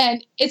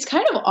 And it's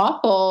kind of an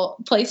awful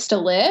place to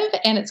live.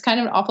 And it's kind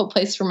of an awful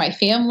place for my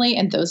family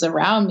and those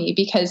around me,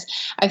 because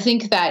I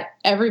think that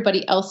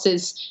everybody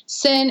else's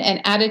sin and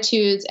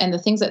attitudes and the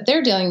things that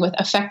they're dealing with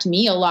affect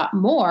me a lot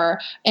more.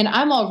 And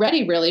I'm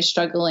already really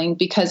struggling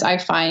because I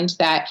find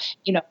that,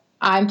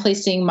 I'm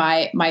placing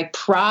my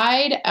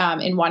pride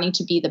in wanting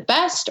to be the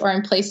best, or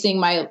I'm placing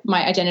my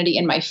identity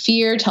in my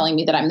fear, telling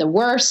me that I'm the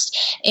worst.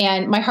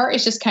 And my heart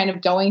is just kind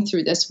of going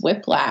through this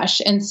whiplash.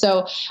 And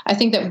so I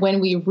think that when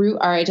we root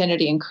our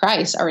identity in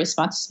Christ, our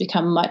responses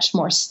become much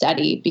more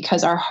steady,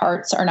 because our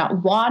hearts are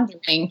not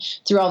wandering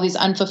through all these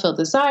unfulfilled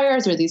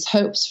desires or these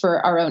hopes for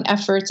our own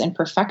efforts and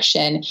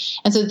perfection.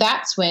 And so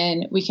that's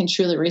when we can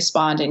truly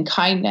respond in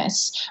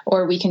kindness,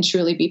 or we can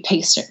truly be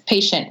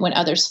patient when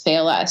others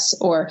fail us,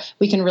 or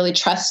we can really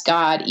trust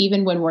God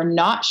even when we're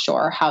not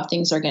sure how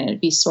things are going to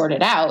be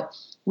sorted out.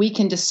 We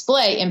can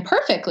display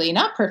imperfectly,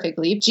 not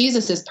perfectly,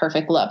 Jesus'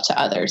 perfect love to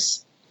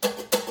others. 1,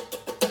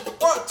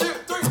 2,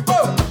 3,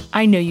 4.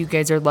 I know you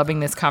guys are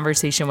loving this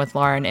conversation with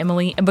Laura and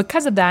Emily, and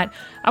because of that,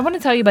 I want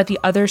to tell you about the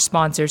other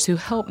sponsors who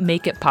help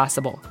make it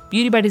possible: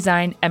 Beauty by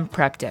Design and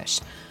Prep Dish.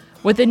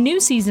 With a new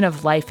season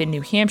of life in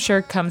New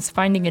Hampshire comes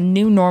finding a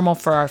new normal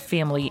for our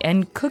family,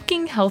 and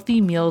cooking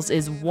healthy meals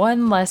is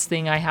one less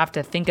thing I have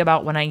to think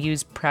about when I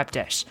use Prep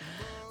Dish.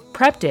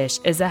 Prep Dish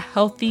is a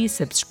healthy,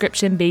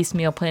 subscription-based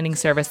meal planning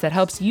service that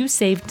helps you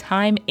save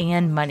time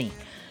and money.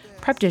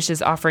 Prep Dish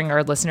is offering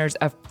our listeners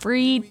a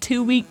free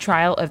 2-week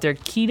trial of their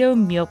keto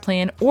meal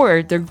plan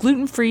or their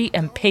gluten-free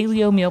and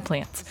paleo meal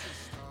plans.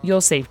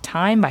 You'll save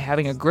time by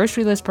having a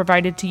grocery list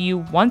provided to you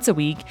once a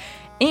week,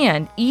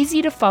 and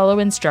easy-to-follow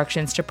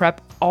instructions to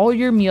prep all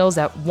your meals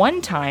at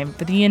one time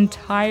for the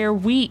entire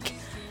week.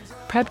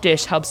 Prep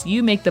Dish helps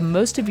you make the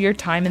most of your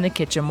time in the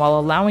kitchen while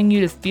allowing you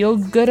to feel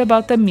good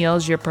about the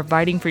meals you're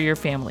providing for your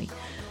family.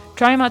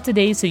 Try them out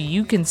today so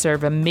you can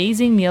serve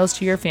amazing meals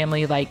to your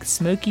family like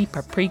smoky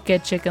paprika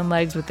chicken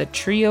legs with a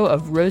trio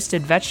of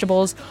roasted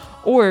vegetables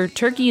or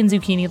turkey and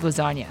zucchini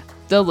lasagna.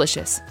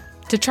 Delicious.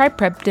 To try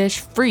Prep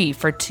Dish free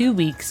for 2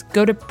 weeks,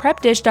 go to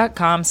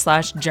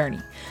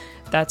prepdish.com/journey.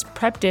 That's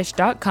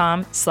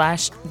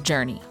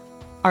prepdish.com/journey.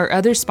 Our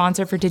other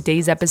sponsor for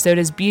today's episode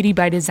is Beauty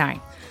by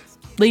Design.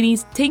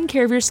 Ladies, taking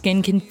care of your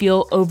skin can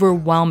feel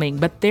overwhelming,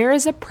 but there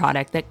is a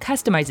product that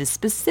customizes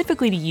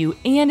specifically to you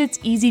and it's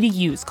easy to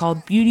use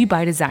called Beauty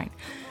by Design.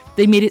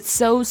 They made it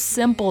so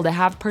simple to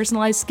have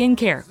personalized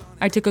skincare.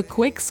 I took a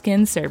quick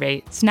skin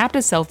survey, snapped a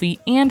selfie,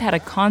 and had a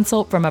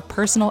consult from a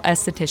personal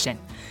esthetician.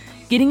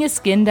 Getting a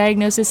skin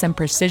diagnosis and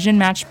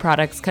precision-matched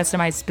products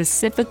customized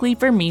specifically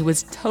for me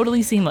was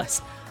totally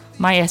seamless.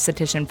 My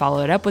esthetician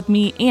followed up with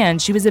me,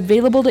 and she was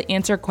available to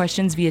answer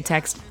questions via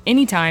text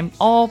anytime,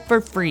 all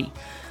for free.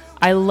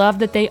 I love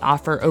that they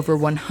offer over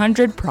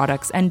 100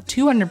 products and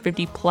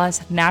 250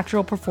 plus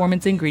natural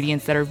performance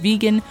ingredients that are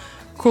vegan,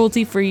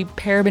 cruelty-free,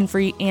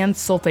 paraben-free, and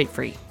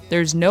sulfate-free.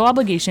 There's no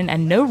obligation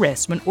and no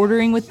risk when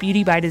ordering with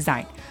Beauty by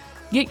Design.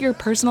 Get your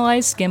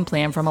personalized skin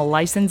plan from a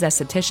licensed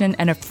esthetician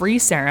and a free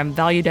serum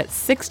valued at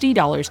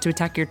 $60 to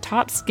attack your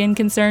top skin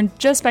concern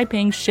just by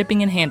paying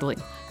shipping and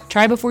handling.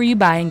 Try before you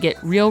buy and get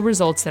real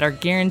results that are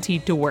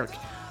guaranteed to work.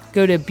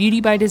 Go to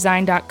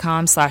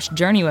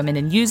beautybydesign.com/journeywomen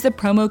and use the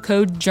promo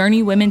code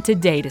JOURNEYWOMEN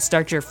today to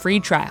start your free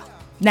trial.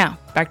 Now,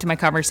 back to my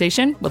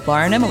conversation with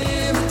Laura and Emily.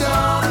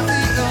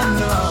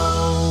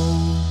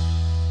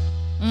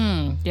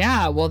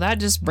 Yeah, well, that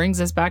just brings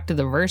us back to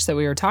the verse that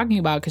we were talking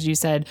about, because you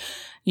said,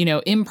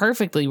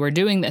 imperfectly we're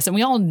doing this. And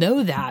we all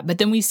know that. But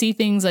then we see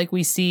things like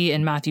we see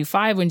in Matthew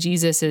 5 when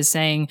Jesus is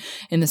saying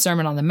in the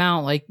Sermon on the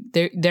Mount, like,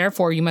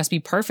 therefore you must be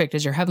perfect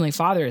as your heavenly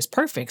Father is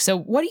perfect. So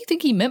what do you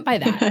think he meant by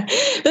that?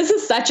 This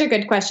is such a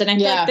good question. I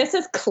feel like this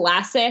is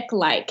classic,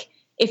 like,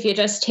 if you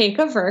just take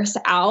a verse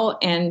out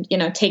and,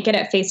 take it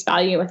at face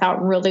value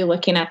without really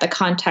looking at the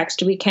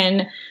context, we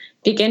can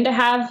begin to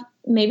have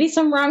maybe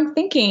some wrong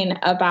thinking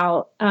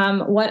about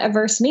what a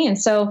verse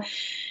means. So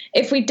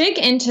if we dig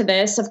into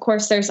this, of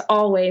course, there's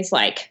always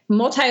like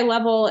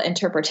multi-level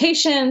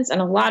interpretations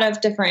and a lot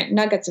of different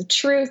nuggets of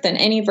truth in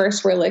any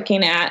verse we're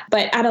looking at.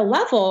 But at a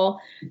level,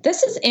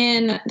 this is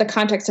in the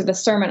context of the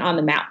Sermon on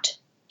the Mount.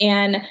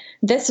 And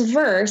this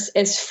verse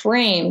is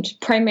framed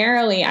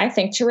primarily, I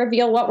think, to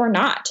reveal what we're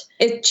not.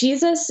 If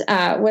Jesus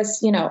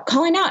was,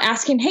 calling out,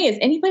 asking, hey, is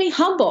anybody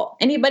humble?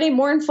 Anybody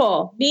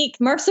mournful, meek,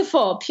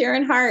 merciful, pure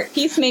in heart,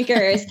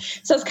 peacemakers?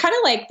 So it's kind of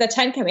like the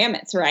 10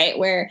 Commandments, right?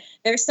 Where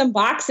there's some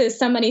boxes,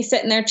 somebody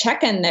sitting there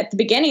checking at the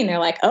beginning. They're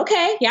like,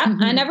 okay, yeah,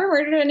 I never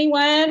murdered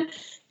anyone.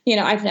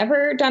 I've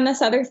never done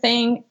this other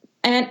thing.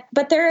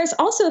 But there is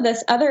also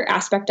this other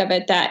aspect of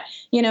it that,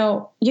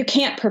 you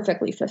can't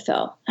perfectly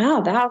fulfill.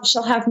 Oh, thou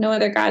shalt have no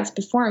other gods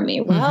before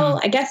me. Well,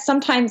 I guess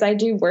sometimes I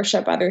do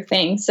worship other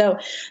things. So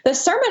the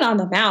Sermon on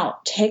the Mount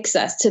takes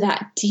us to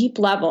that deep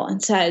level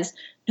and says,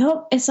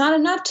 nope, it's not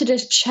enough to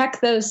just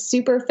check those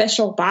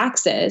superficial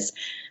boxes.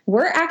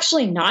 We're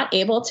actually not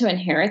able to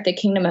inherit the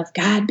kingdom of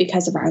God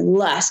because of our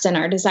lust and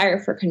our desire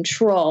for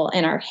control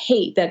and our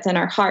hate that's in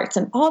our hearts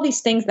and all these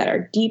things that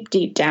are deep,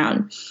 deep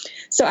down.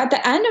 So at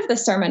the end of the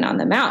Sermon on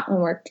the Mount,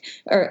 or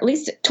at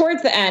least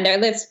towards the end, or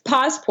let's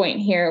pause point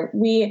here,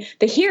 the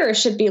hearer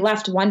should be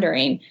left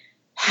wondering,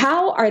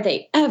 how are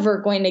they ever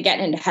going to get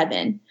into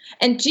heaven?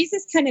 And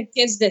Jesus kind of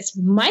gives this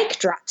mic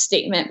drop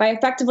statement by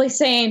effectively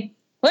saying,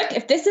 look,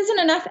 if this isn't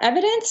enough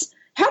evidence,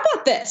 how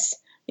about this?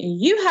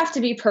 You have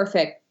to be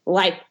perfect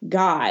like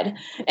God.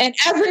 And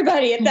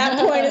everybody at that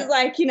point is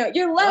like,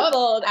 you're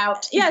leveled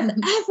out. Yes,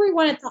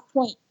 everyone at that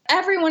point.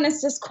 Everyone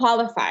is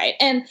disqualified.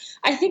 And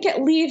I think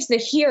it leaves the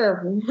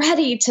hearer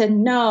ready to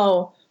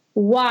know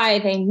why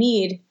they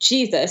need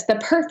Jesus, the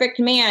perfect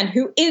man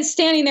who is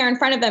standing there in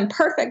front of them,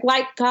 perfect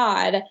like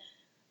God.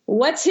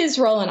 What's his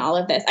role in all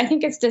of this? I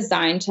think it's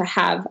designed to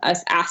have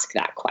us ask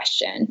that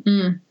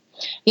question.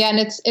 Yeah. And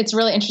it's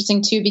really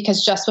interesting too,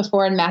 because just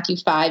before in Matthew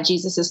 5,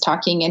 Jesus is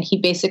talking and he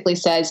basically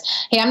says,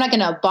 hey, I'm not going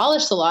to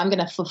abolish the law. I'm going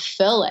to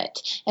fulfill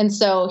it. And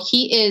so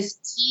he is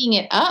teeing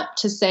it up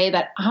to say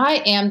that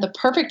I am the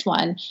perfect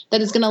one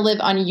that is going to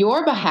live on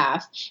your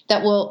behalf,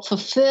 that will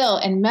fulfill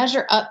and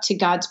measure up to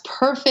God's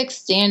perfect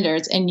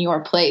standards in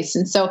your place.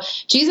 And so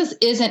Jesus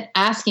isn't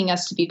asking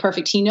us to be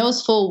perfect. He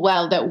knows full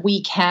well that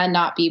we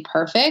cannot be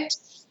perfect.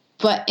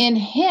 But in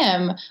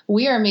him,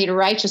 we are made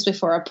righteous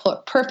before a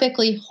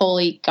perfectly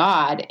holy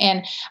God.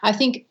 And I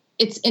think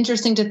it's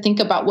interesting to think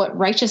about what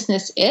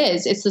righteousness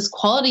is. It's this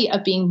quality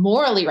of being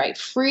morally right,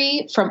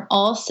 free from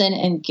all sin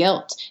and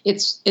guilt.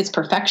 It's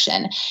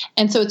perfection.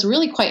 And so it's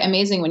really quite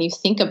amazing when you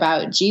think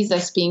about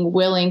Jesus being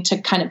willing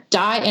to kind of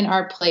die in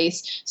our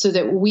place so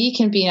that we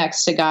can be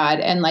next to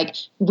God and like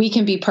we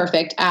can be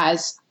perfect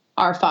as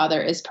our Father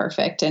is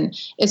perfect. And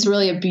it's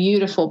really a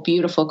beautiful,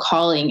 beautiful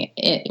calling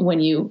when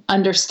you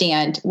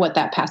understand what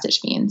that passage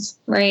means.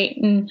 Right.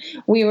 And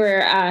we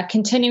were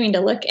continuing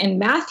to look in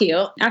Matthew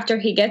after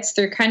he gets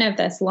through kind of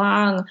this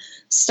long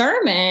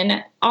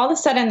sermon. all of a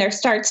sudden there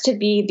starts to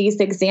be these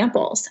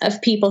examples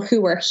of people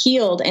who were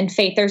healed in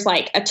faith. There's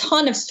like a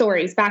ton of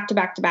stories back to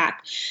back to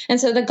back. And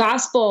so the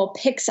gospel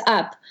picks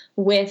up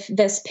with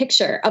this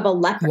picture of a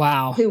leper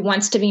who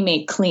wants to be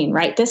made clean,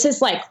 right? This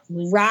is like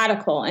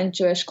radical in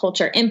Jewish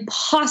culture.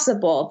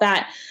 Impossible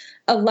that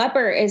a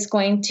leper is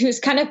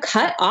kind of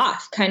cut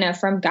off kind of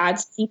from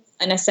God's people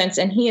in a sense.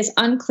 And he is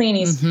unclean.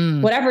 He's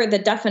whatever the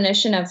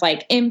definition of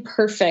like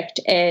imperfect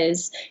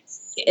is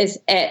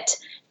it.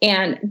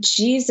 And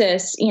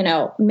Jesus,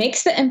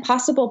 makes the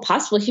impossible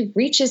possible. He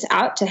reaches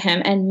out to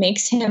him and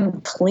makes him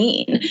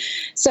clean.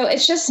 So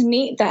it's just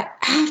neat that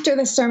after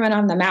the Sermon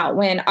on the Mount,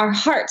 when our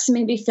hearts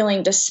may be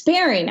feeling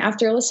despairing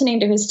after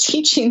listening to his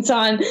teachings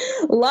on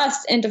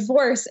lust and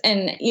divorce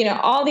and,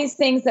 all these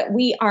things that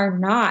we are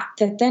not,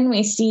 that then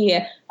we see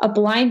a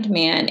blind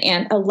man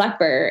and a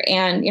leper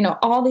and,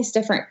 all these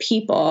different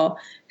people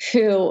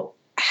who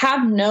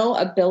have no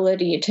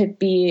ability to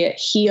be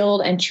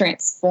healed and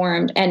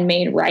transformed and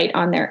made right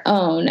on their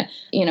own,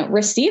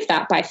 receive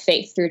that by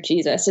faith through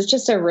Jesus. It's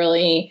just a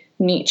really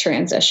neat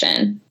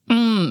transition.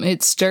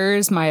 It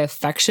stirs my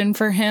affection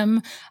for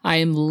him. I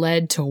am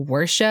led to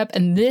worship.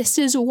 And this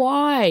is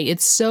why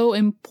it's so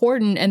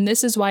important. And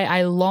this is why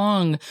I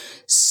long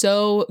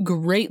so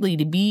greatly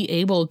to be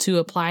able to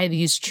apply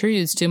these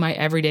truths to my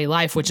everyday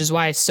life, which is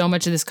why so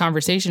much of this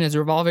conversation is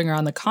revolving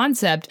around the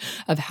concept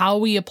of how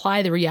we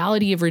apply the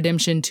reality of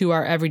redemption to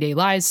our everyday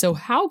lives. So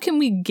how can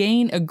we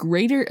gain a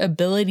greater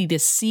ability to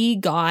see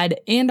God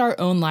and our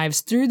own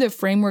lives through the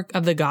framework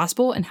of the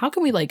gospel? And how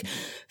can we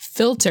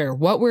filter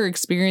what we're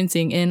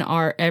experiencing in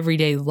our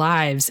everyday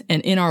lives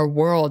and in our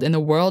world, in the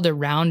world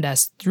around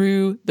us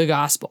through the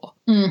gospel?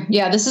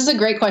 Yeah, this is a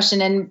great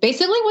question. And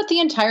basically what the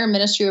entire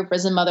ministry of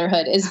Risen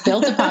Motherhood is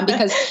built upon,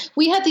 because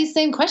we had these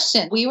same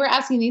questions. We were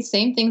asking these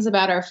same things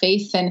about our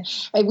faith. And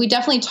we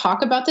definitely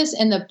talk about this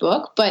in the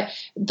book. But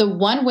the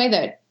one way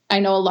that I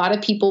know a lot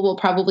of people will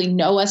probably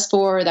know us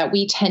for, that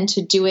we tend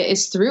to do it,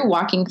 is through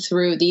walking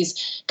through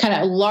these kind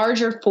of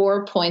larger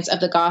 4 points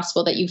of the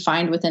gospel that you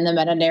find within the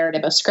meta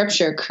narrative of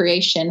scripture: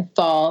 creation,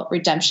 fall,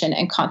 redemption,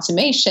 and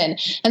consummation.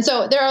 And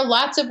so there are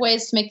lots of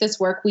ways to make this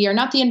work. We are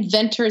not the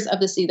inventors of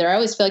this either. I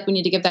always feel like we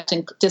need to give that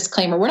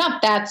disclaimer. We're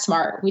not that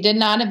smart. We did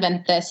not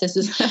invent this. This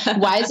is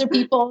wiser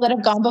people that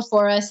have gone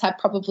before us have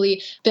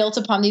probably built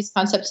upon these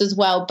concepts as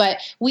well. But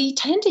we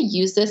tend to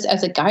use this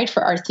as a guide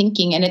for our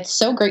thinking. And it's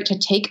so great to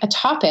take a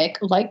topic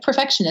like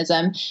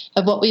perfectionism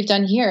of what we've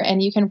done here,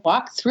 and you can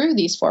walk through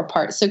these 4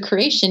 parts. So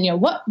creation,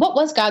 what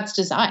was God's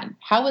design?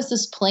 How was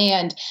this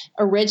planned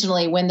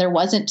originally when there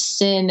wasn't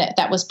sin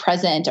that was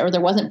present or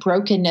there wasn't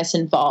brokenness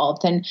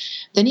involved? And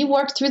then you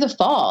work through the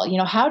fall.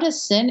 How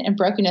does sin and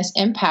brokenness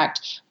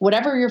impact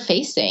whatever you're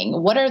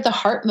facing? What are the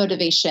heart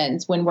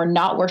motivations when we're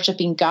not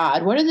worshiping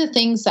God? What are the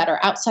things that are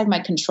outside my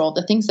control,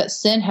 the things that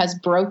sin has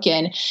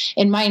broken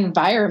in my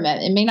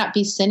environment? It may not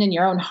be sin in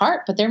your own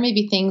heart, but there may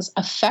be things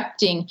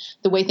affecting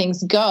the way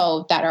things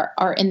go that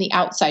are in the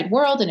outside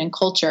world and in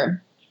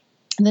culture.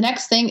 And the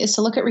next thing is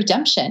to look at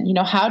redemption.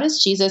 How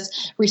does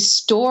Jesus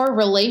restore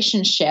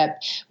relationship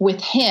with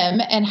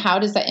him, and how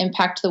does that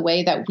impact the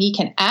way that we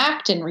can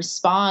act and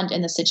respond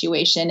in the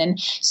situation?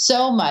 And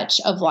so much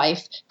of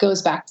life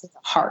goes back to the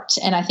heart.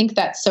 And I think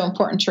that's so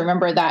important to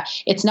remember, that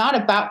it's not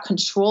about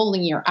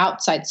controlling your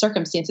outside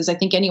circumstances. I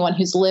think anyone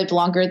who's lived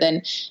longer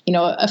than,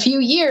 a few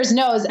years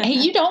knows, hey,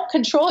 you don't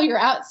control your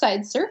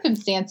outside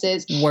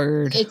circumstances.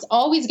 Word. It's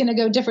always going to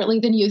go differently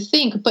than you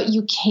think, but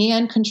you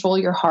can control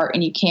your heart,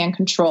 and you can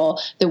control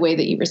the way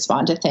that you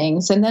respond to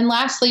things. And then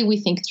lastly, we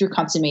think through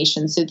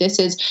consummation. So this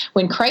is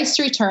when Christ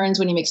returns,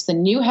 when he makes the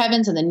new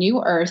heavens and the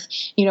new earth,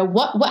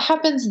 what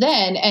happens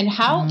then? And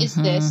how is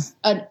this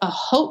a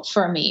hope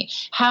for me?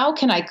 How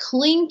can I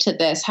cling to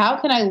this? How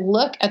can I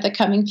look at the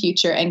coming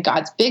future and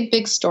God's big,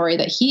 big story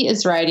that he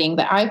is writing,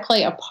 that I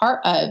play a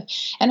part of?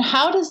 And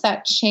how does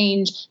that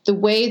change the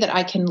way that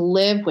I can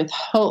live with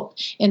hope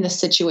in the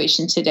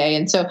situation today?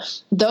 And so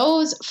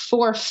those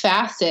 4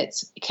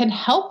 facets can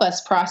help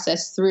us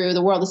process through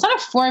the world. It's not a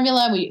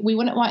formula. We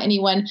wouldn't want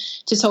anyone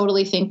to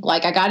totally think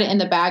like, I got it in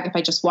the bag if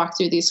I just walk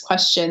through these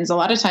questions. A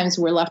lot of times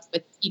we're left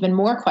with even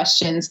more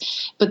questions,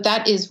 but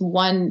that is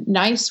one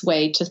nice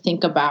way to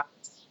think about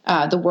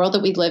the world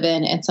that we live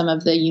in and some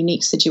of the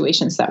unique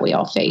situations that we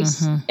all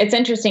face. It's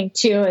interesting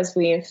too, as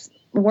we've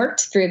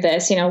worked through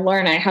this, Laura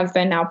and I have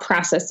been now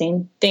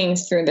processing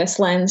things through this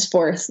lens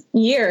for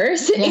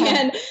years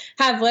and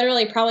have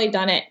literally probably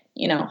done it,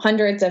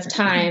 hundreds of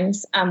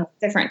times,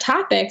 different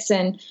topics.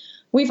 And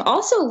we've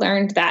also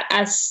learned that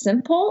as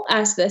simple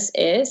as this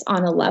is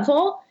on a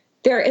level,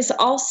 there is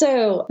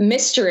also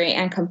mystery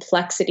and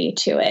complexity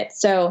to it.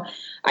 So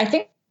I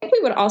think we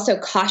would also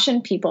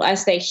caution people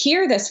as they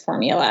hear this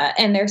formula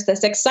and there's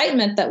this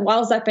excitement that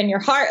wells up in your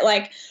heart,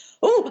 like,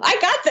 oh, I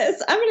got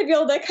this. I'm going to be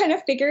able to kind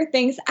of figure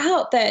things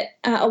out, that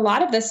a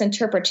lot of this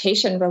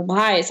interpretation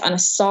relies on a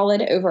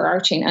solid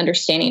overarching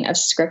understanding of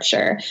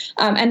scripture.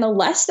 And the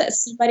less that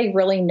somebody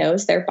really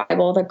knows their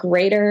Bible, the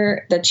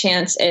greater the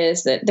chance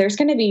is that there's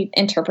going to be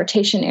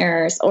interpretation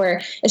errors,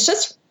 or it's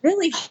just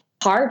really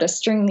hard to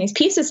string these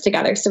pieces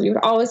together. So we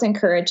would always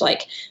encourage,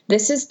 like,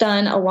 this is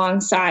done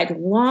alongside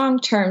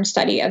long-term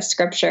study of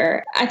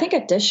scripture. I think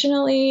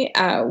additionally,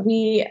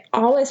 we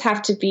always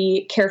have to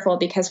be careful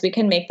because we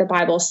can make the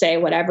Bible say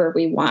whatever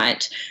we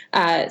want.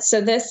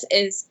 So this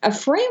is a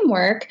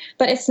framework,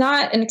 but it's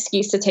not an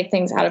excuse to take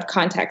things out of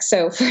context.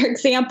 So for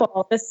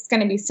example, this is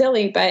going to be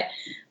silly, but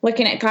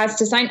looking at God's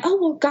design, oh,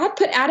 well, God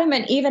put Adam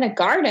and Eve in a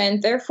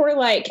garden. Therefore,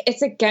 like,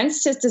 it's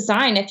against his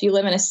design if you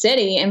live in a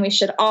city, and we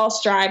should all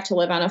strive to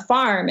live on a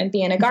farm and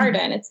be in a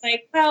garden. It's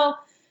like, well,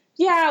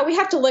 yeah, we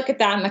have to look at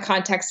that in the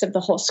context of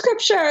the whole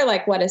scripture.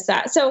 Like, what is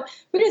that? So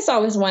we just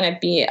always want to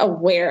be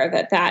aware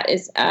that that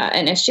is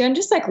an issue. And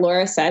just like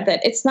Laura said,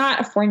 that it's not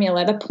a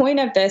formula. The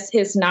point of this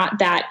is not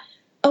that,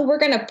 oh, we're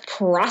going to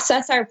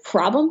process our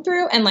problem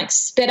through and like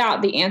spit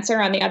out the answer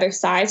on the other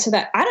side so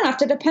that I don't have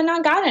to depend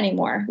on God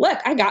anymore. Look,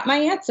 I got my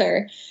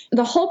answer.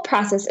 The whole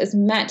process is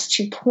meant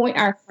to point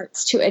our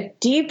hearts to a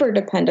deeper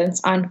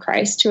dependence on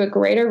Christ, to a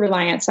greater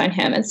reliance on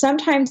him. And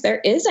sometimes there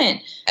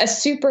isn't a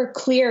super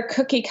clear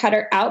cookie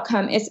cutter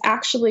outcome. It's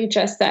actually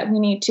just that we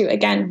need to,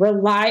 again,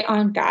 rely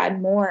on God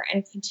more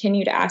and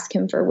continue to ask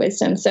him for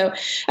wisdom. So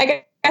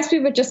I guess we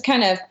would just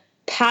kind of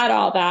pad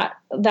all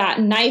that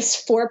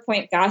nice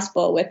 4-point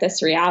gospel with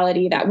this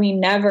reality that we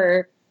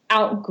never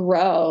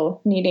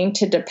outgrow needing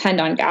to depend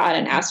on God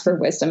and ask for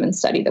wisdom and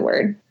study the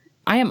word.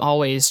 I am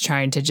always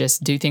trying to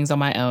just do things on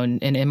my own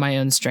and in my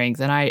own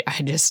strength. And I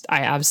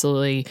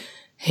absolutely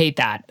hate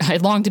that. I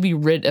long to be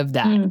rid of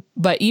that.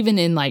 But even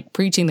in like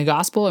preaching the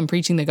gospel and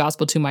preaching the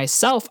gospel to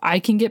myself, I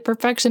can get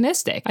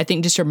perfectionistic. I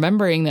think just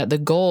remembering that the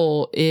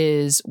goal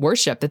is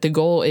worship, that the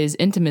goal is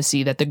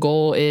intimacy, that the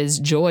goal is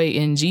joy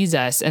in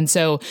Jesus. And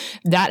so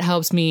that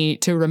helps me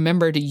to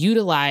remember to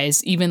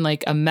utilize even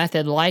like a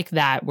method like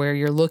that, where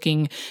you're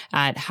looking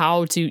at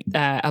how to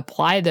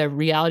apply the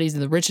realities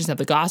and the richness of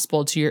the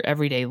gospel to your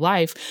everyday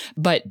life,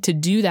 but to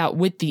do that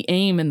with the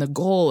aim and the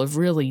goal of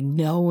really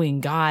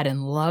knowing God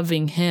and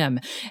loving him.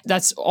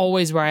 That's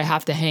always where I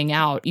have to hang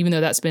out, even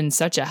though that's been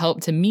such a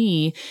help to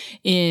me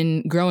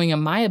in growing in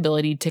my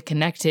ability to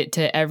connect it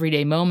to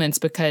everyday moments,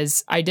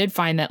 because I did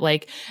find that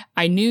like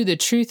I knew the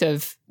truth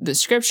of the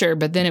scripture,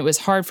 but then it was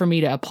hard for me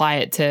to apply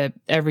it to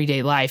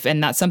everyday life.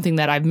 And that's something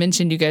that I've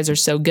mentioned you guys are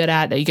so good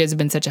at, that you guys have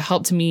been such a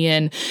help to me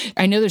in.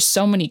 I know there's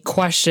so many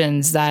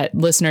questions that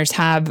listeners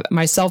have,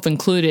 myself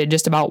included,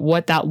 just about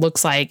what that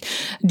looks like.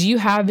 Do you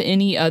have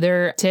any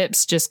other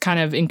tips, just kind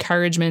of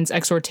encouragements,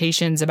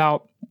 exhortations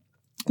about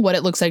what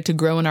it looks like to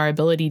grow in our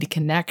ability to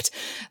connect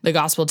the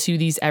gospel to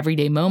these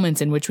everyday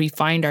moments in which we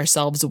find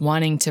ourselves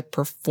wanting to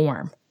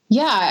perform?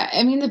 Yeah.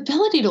 I mean, the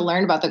ability to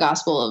learn about the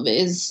gospel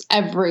is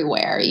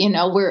everywhere. You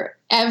know,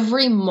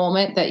 every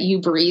moment that you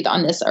breathe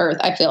on this earth,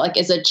 I feel like,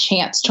 is a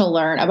chance to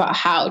learn about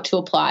how to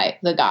apply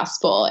the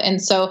gospel.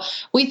 And so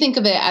we think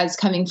of it as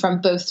coming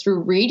from both through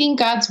reading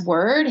God's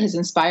word, his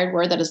inspired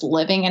word that is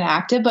living and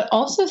active, but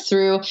also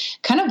through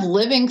kind of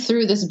living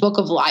through this book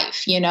of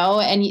life, you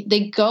know, and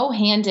they go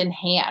hand in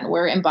hand.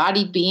 We're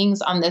embodied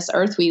beings on this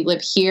earth. We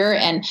live here,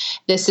 and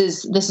this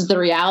is the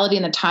reality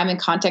and the time and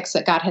context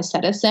that God has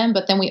set us in.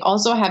 But then we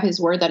also have his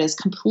word that is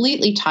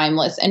completely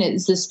timeless, and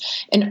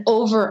it's an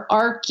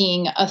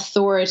overarching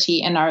authority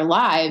in our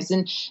lives.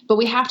 But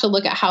we have to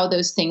look at how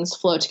those things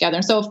flow together.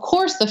 And so, of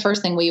course, the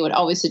first thing we would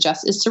always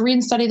suggest is to read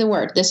and study the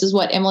word. This is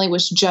what Emily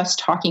was just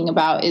talking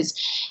about, is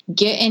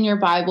get in your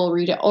Bible,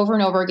 read it over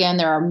and over again.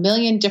 There are a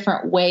million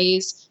different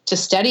ways to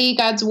study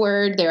God's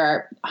word. There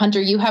are,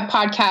 Hunter, you have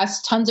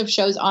podcasts, tons of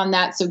shows on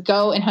that. So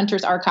go in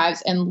Hunter's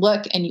archives and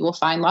look, and you will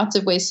find lots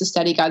of ways to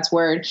study God's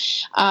word.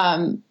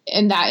 And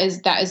that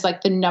is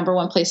like the number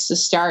one place to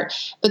start.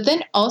 But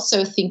then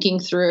also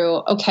thinking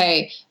through,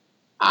 okay,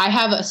 I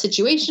have a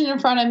situation in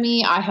front of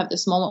me. I have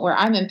this moment where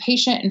I'm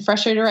impatient and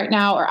frustrated right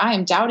now, or I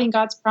am doubting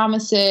God's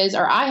promises,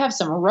 or I have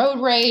some road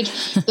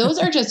rage. Those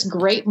are just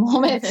great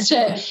moments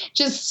to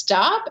just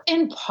stop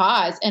and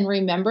pause and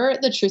remember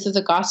the truth of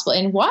the gospel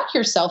and walk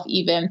yourself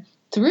even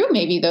through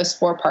maybe those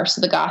 4 parts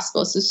of the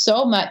gospel.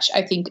 So much,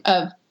 I think,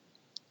 of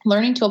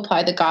learning to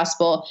apply the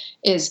gospel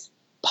is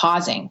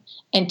pausing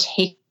and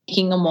taking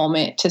a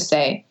moment to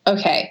say,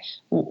 okay,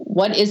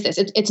 what is this?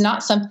 It's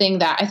not something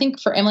that I think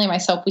for Emily and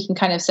myself, we can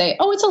kind of say,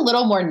 oh, it's a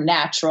little more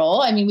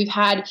natural. I mean, we've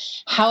had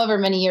however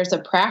many years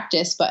of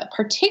practice, but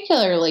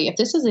particularly if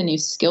this is a new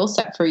skill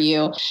set for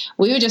you,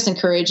 we would just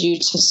encourage you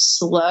to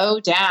slow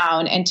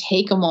down and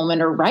take a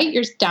moment, or write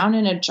yours down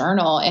in a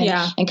journal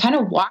and kind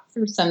of walk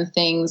through some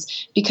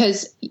things,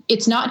 because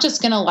it's not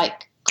just going to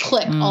like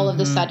click all of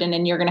a sudden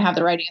and you're going to have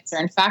the right answer.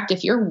 In fact,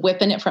 if you're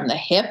whipping it from the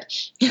hip,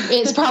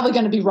 it's probably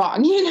going to be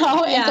wrong, you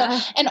know?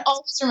 And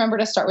always remember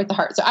to start with the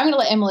heart. So I'm going to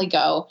let Emily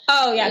go.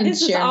 Oh yeah.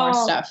 This share is all,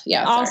 more stuff.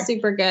 Yeah. All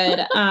super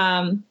good.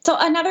 So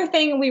another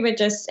thing we would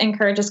just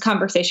encourage is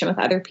conversation with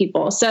other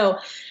people. So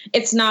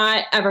it's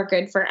not ever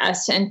good for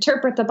us to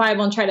interpret the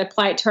Bible and try to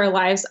apply it to our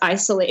lives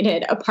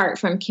isolated apart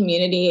from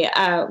community.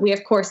 We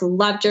of course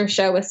loved your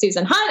show with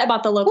Susan Hunt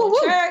about the local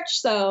church.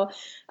 So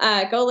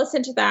go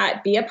listen to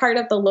that, be a part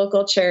of the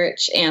local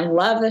church and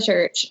love the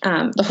church.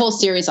 The whole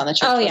series on the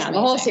church. Oh yeah. Amazing.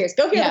 The whole series.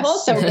 Go hear the whole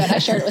series. So good. I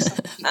shared it with some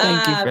people.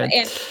 Thank you, friend.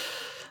 And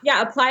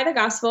apply the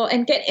gospel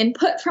and get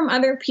input from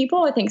other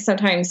people. I think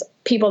sometimes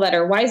people that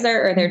are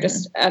wiser or they're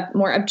just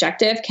more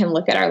objective can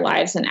look at our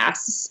lives and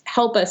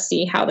help us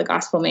see how the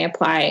gospel may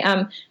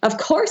apply. Of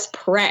course,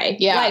 pray.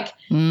 Yeah.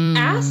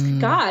 Ask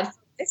God.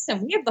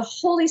 Listen, we have the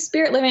Holy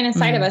Spirit living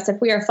inside of us if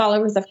we are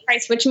followers of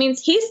Christ, which means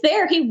he's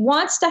there. He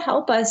wants to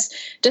help us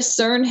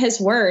discern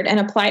his word and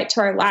apply it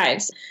to our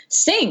lives.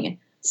 Sing.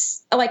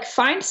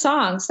 Find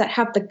songs that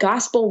have the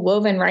gospel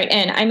woven right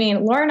in. I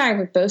mean, Laura and I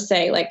would both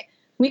say,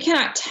 we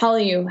cannot tell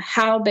you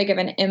how big of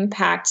an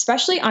impact,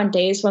 especially on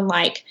days when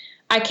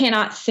I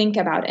cannot think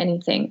about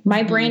anything.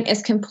 My brain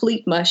is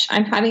complete mush.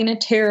 I'm having a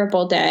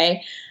terrible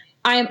day.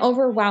 I am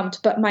overwhelmed,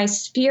 but my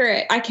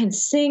spirit, I can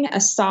sing a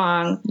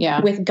song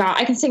with God.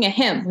 I can sing a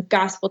hymn with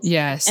gospel.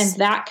 Yes. And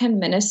that can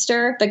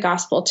minister the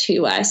gospel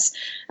to us.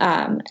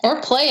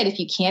 Or play it if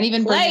you can't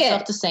even bring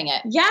yourself to sing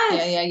it.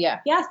 Yes. Yeah.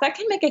 Yes, that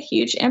can make a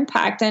huge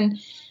impact. And,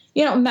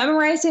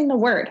 memorizing the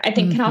word, I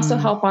think can also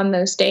help on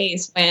those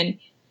days when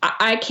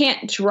I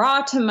can't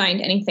draw to mind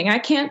anything. I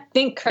can't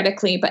think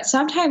critically, but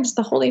sometimes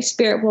the Holy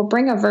Spirit will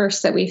bring a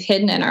verse that we've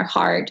hidden in our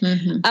heart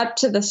up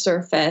to the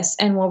surface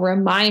and will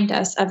remind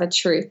us of a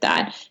truth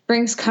that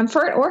brings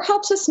comfort or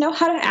helps us know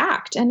how to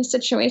act in a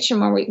situation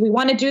where we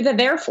want to do the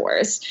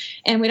therefores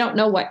and we don't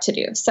know what to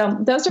do. So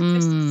those are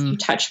just a few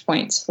touch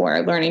points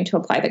for learning to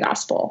apply the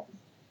gospel.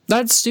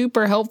 That's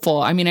super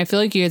helpful. I mean, I feel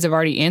like you guys have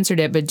already answered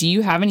it, but do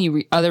you have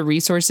any other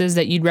resources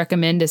that you'd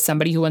recommend to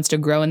somebody who wants to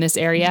grow in this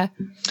area?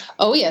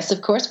 Oh, yes,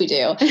 of course we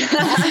do. We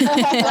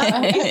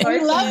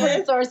love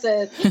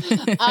resources.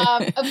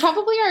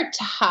 Probably our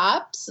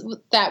tops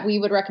that we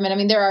would recommend. I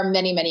mean, there are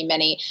many, many,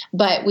 many,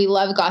 but we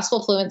love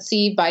Gospel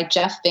Fluency by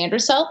Jeff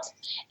Vanderselt.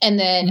 And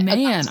then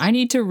I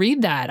need to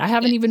read that. I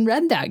haven't even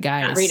read that,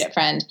 guys. Read it,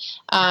 friend.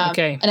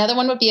 Okay. Another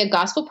one would be a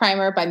Gospel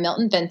Primer by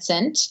Milton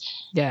Vincent.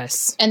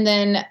 Yes. And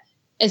then,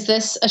 is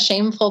this a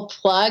shameless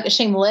plug?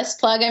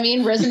 I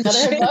mean, Risen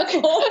Motherhood book.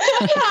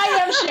 I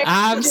am shameful.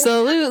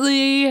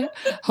 Absolutely.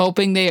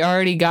 Hoping they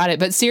already got it.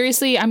 But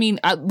seriously, I mean,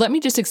 let me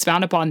just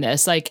expound upon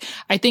this. I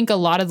think a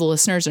lot of the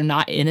listeners are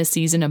not in a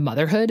season of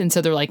motherhood. And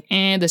so they're like,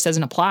 this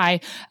doesn't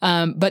apply.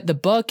 But the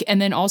book,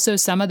 and then also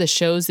some of the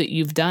shows that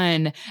you've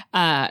done,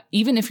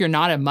 even if you're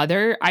not a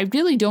mother, I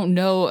really don't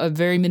know of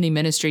very many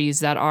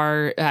ministries that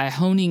are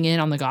honing in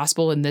on the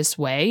gospel in this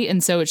way.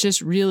 And so it's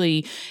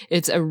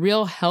a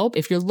real help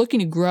if you're looking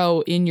to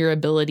grow in your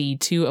ability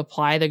to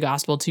apply the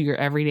gospel to your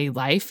everyday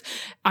life.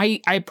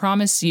 I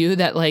promise you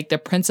that the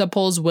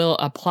principles will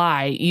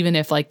apply even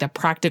if the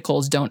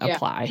practicals don't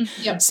apply.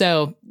 Yep.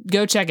 So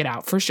go check it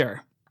out for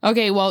sure.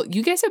 Okay, well,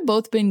 you guys have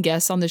both been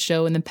guests on the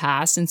show in the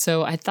past, and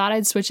so I thought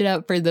I'd switch it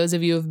up for those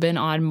of you who have been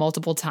on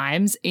multiple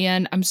times,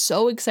 and I'm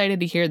so excited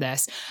to hear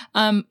this.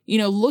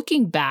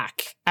 Looking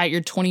back at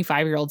your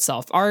 25-year-old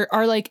self, our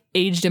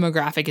age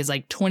demographic is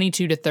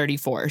 22 to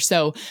 34.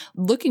 So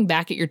looking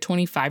back at your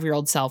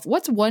 25-year-old self,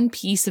 what's one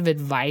piece of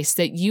advice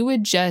that you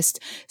would just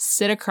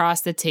sit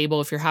across the table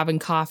if you're having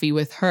coffee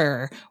with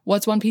her?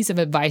 What's one piece of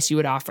advice you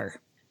would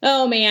offer?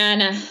 Oh,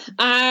 man,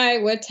 I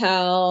would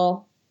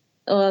tell...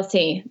 Let's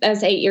see. That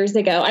was 8 years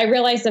ago. I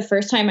realized the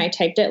first time I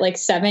typed it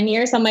 7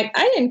 years. I'm I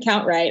didn't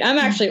count right. I'm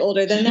actually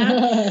older than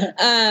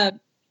that.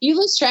 You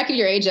lose track of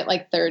your age at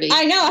 30.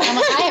 I know. I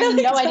have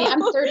no idea.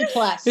 I'm 30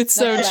 plus. It's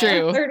so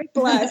true. 30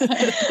 plus.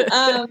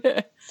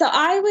 So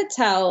I would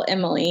tell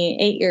Emily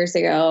 8 years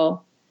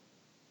ago,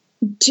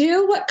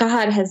 do what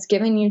God has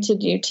given you to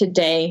do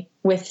today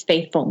with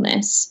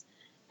faithfulness.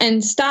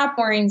 And stop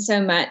worrying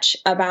so much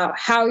about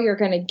how you're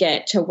going to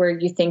get to where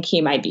you think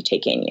he might be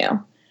taking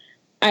you.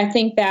 I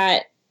think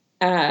that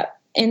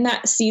in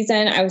that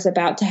season, I was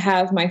about to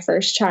have my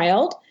first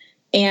child,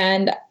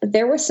 and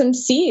there were some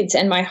seeds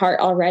in my heart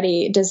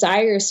already,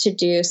 desires to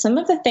do some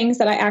of the things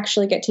that I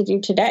actually get to do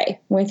today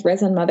with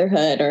Risen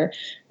Motherhood or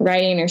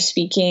writing or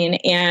speaking.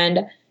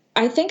 And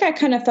I think I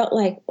kind of felt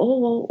I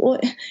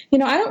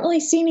don't really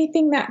see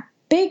anything that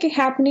big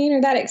happening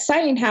or that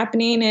exciting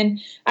happening.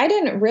 And I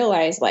didn't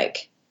realize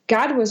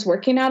God was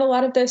working out a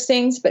lot of those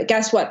things, but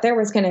guess what? There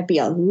was going to be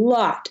a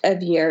lot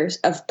of years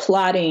of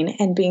plotting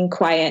and being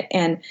quiet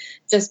and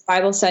just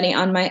Bible study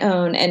on my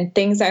own and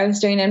things I was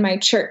doing in my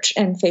church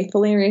and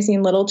faithfully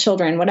raising little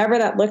children, whatever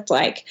that looked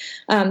like.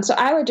 So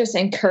I would just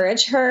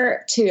encourage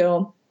her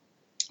to,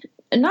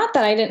 not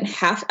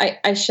that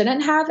I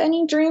shouldn't have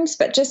any dreams,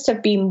 but just to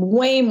be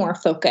way more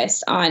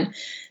focused on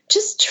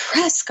just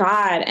trust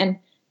God and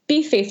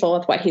be faithful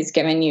with what he's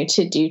given you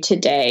to do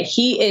today.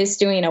 He is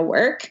doing a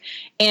work,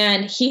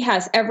 and he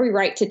has every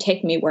right to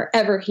take me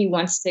wherever he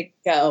wants to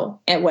go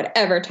at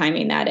whatever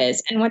timing that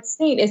is. And what's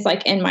neat is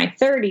in my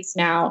 30s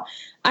now,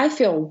 I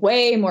feel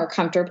way more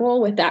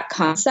comfortable with that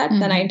concept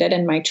than I did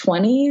in my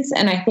 20s.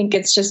 And I think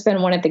it's just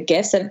been one of the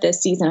gifts of this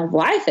season of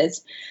life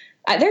is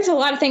there's a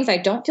lot of things I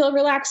don't feel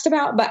relaxed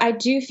about, but I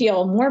do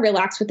feel more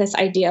relaxed with this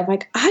idea of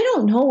I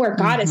don't know where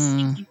God is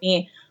taking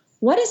me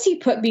what does he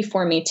put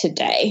before me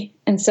today?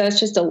 And so it's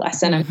just a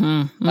lesson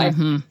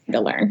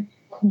to learn.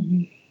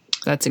 Mm-hmm.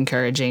 That's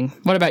encouraging.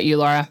 What about you,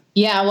 Laura?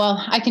 Yeah,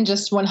 well, I can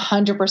just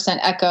 100%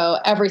 echo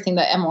everything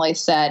that Emily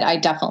said. I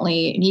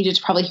definitely needed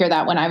to probably hear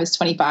that when I was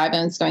 25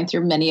 and was going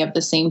through many of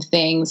the same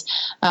things.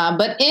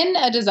 But in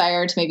a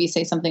desire to maybe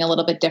say something a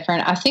little bit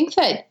different, I think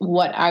that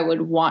what I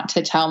would want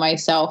to tell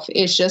myself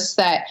is just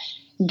that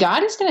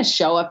God is going to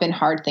show up in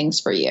hard things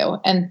for you.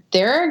 And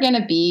there are going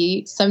to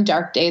be some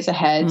dark days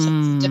ahead,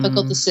 some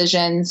difficult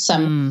decisions,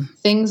 some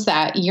things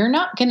that you're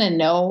not going to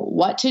know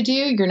what to do.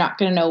 You're not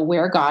going to know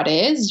where God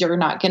is. You're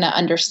not going to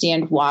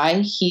understand why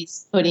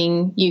he's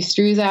putting you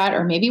through that,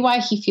 or maybe why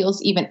he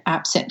feels even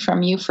absent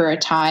from you for a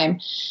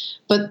time.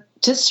 But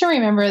just to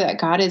remember that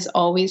God is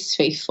always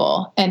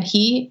faithful, and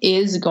he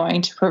is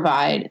going to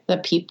provide the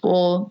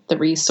people, the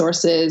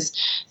resources,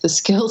 the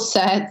skill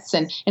sets,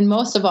 and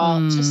most of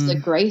all, just the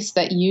grace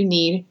that you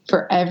need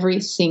for every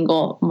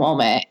single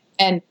moment.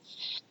 And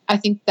I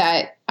think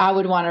that I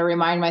would want to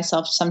remind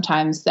myself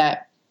sometimes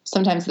that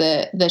sometimes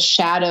the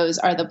shadows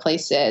are the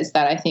places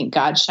that I think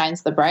God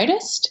shines the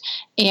brightest,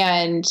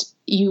 and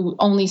you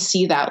only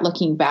see that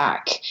looking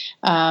back.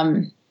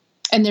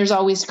 And there's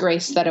always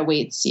grace that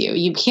awaits you.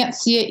 You can't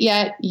see it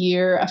yet.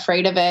 You're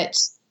afraid of it,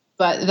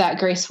 but that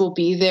grace will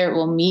be there. It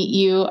will meet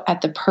you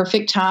at the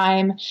perfect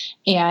time.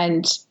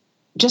 And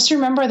just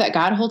remember that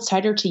God holds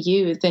tighter to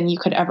you than you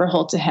could ever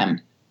hold to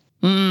him.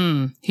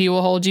 He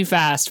will hold you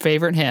fast.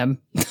 Favorite hymn.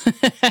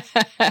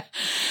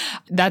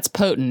 That's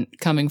potent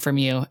coming from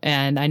you.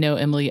 And I know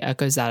Emily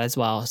echoes that as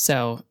well.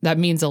 So that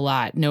means a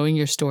lot, knowing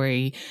your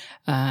story.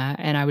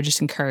 And I would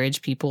just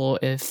encourage people,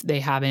 if they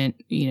haven't,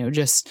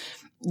 just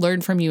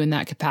learn from you in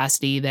that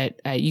capacity, that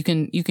you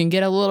can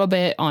get a little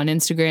bit on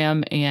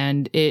Instagram,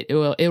 and it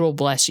will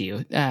bless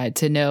you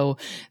to know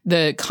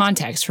the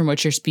context from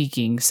what you're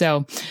speaking.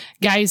 So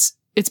guys,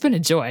 it's been a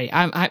joy.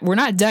 We're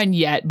not done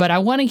yet, but I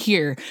want to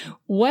hear,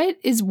 what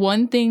is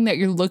one thing that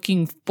you're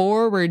looking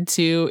forward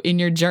to in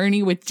your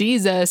journey with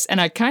Jesus? And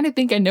I kind of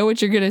think I know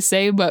what you're going to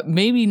say, but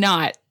maybe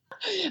not.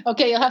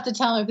 Okay, you'll have to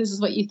tell me if this is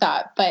what you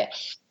thought, but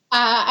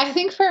I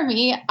think for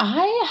me,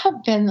 I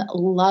have been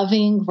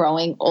loving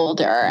growing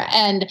older.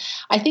 And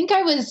I think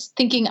I was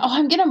thinking,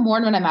 I'm going to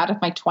mourn when I'm out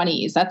of my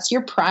 20s. That's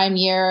your prime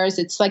years.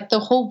 It's like the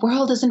whole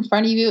world is in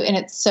front of you, and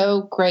it's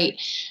so great.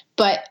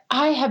 But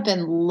I have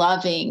been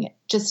loving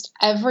just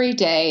every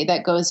day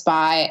that goes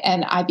by,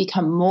 and I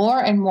become more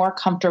and more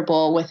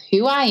comfortable with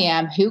who I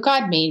am, who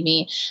God made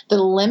me,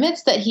 the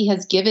limits that he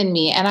has given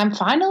me. And I'm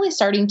finally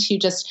starting to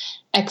just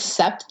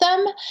accept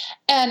them.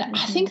 And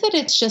I think that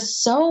it's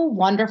just so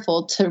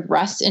wonderful to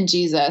rest in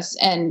Jesus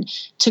and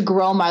to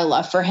grow my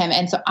love for him.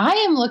 And so I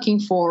am looking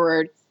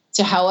forward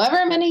to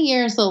however many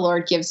years the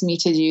Lord gives me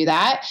to do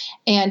that,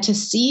 and to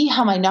see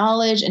how my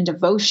knowledge and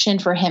devotion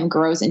for him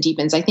grows and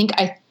deepens. I think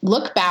I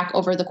look back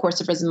over the course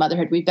of Risen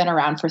Motherhood. We've been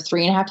around for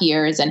 3.5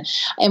 years, and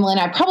Emily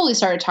and I probably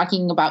started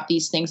talking about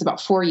these things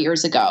about 4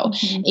 years ago.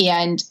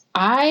 And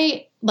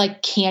I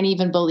can't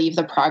even believe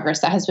the progress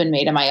that has been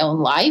made in my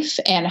own life,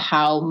 and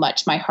how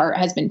much my heart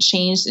has been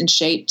changed and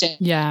shaped. And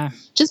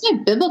just my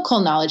biblical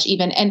knowledge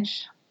even. And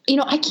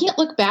I can't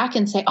look back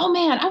and say, oh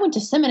man, I went to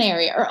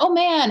seminary, or, oh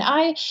man,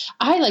 I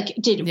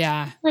did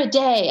for a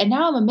day and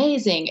now I'm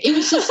amazing. It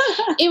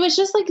was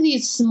just like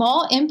these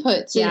small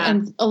inputs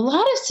and a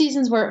lot of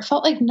seasons where it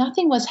felt like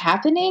nothing was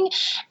happening.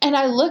 And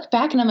I look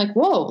back and I'm like,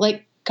 whoa,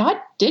 God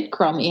did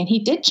grow me, and he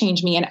did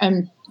change me.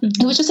 And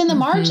it was just in the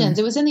margins.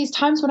 It was in these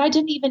times when I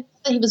didn't even know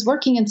that he was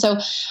working. And so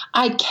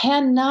I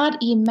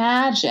cannot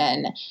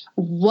imagine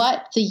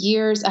what the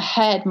years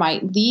ahead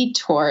might lead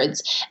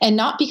towards. And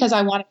not because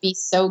I want to be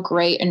so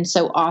great and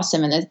so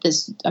awesome and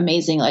this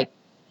amazing,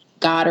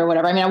 God or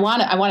whatever. I mean, I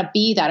want to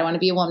be that. I want to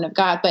be a woman of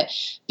God, but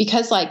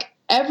because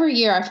every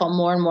year I fall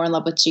more and more in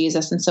love with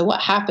Jesus. And so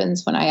what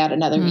happens when I add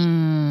another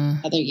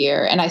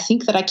year? And I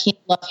think that I can't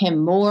love him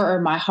more, or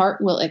my heart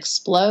will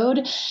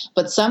explode.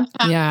 But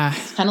somehow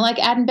it's kind of like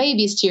adding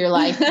babies to your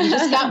life. You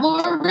just got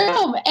more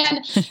room,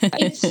 and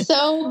it's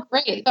so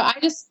great. So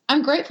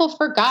I'm grateful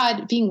for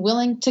God being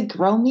willing to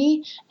grow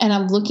me, and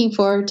I'm looking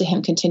forward to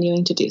him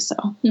continuing to do so.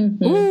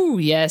 Ooh,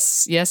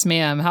 yes. Yes,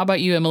 ma'am. How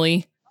about you,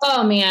 Emily?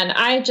 Oh man,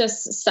 I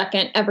just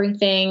second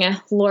everything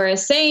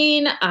Laura's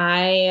saying.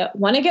 I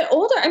want to get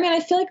older. I mean, I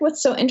feel like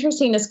what's so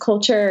interesting is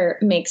culture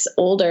makes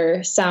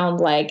older sound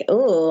like,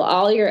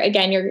 all your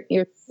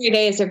 3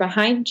 days are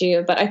behind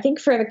you. But I think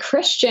for the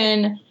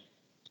Christian,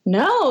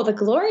 no, the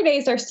glory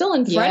days are still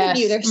in front of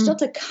you. They're still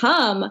to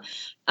come.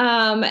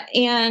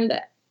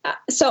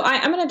 So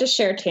I'm going to just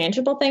share a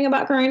tangible thing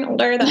about growing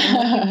older that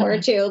I'm looking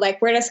forward to.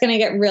 We're just going to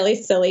get really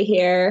silly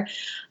here.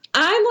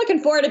 I'm looking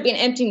forward to being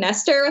an empty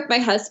nester with my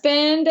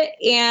husband,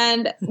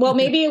 and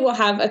maybe we'll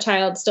have a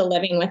child still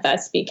living with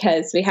us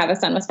because we have a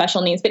son with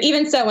special needs. But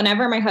even so,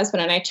 whenever my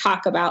husband and I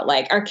talk about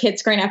our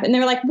kids growing up, and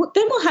they're like,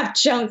 then we'll have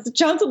Jones.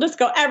 Jones will just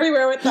go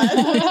everywhere with us.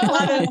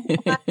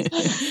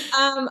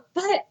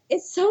 But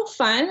it's so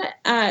fun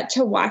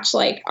to watch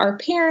like our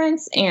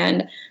parents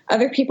and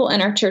other people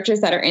in our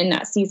churches that are in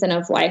that season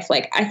of life.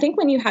 Like, I think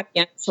when you have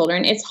young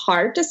children, it's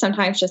hard to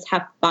sometimes just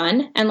have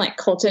fun and like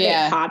cultivate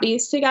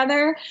hobbies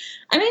together.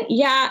 I mean,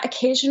 yeah,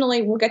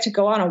 occasionally we'll get to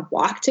go on a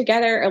walk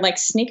together or like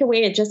sneak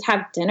away to just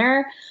have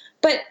dinner.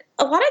 But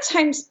a lot of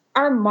times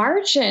our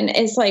margin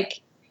is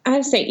like, I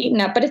would say eaten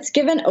up, but it's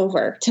given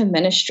over to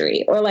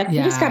ministry or like, we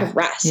just got to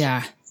rest.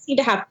 Yeah. We need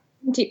to have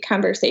deep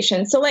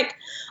conversation. So like,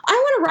 I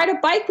want to ride a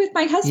bike with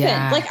my husband.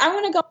 Yeah. Like, I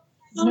want to go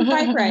on a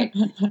bike ride.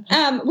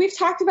 We've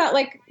talked about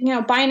like,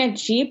 buying a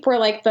Jeep where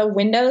like the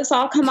windows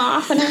all come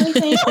off and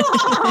everything.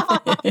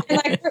 And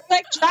like, we're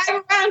like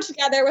drive around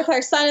together with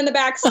our son in the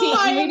back seat.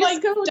 I and am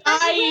like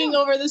dying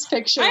over this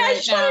picture. I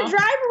just want to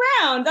drive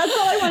around. That's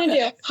all I want to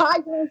do. High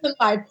goals in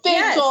life,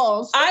 big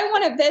goals. I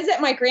want to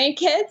visit my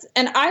grandkids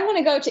and I want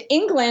to go to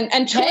England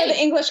and tour the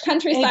English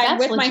countryside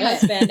with my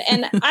husband.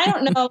 And I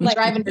don't know, like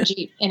driving your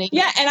Jeep in England.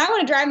 Yeah, and I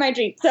want to drive my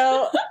Jeep.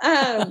 So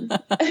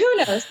who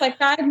knows? Like,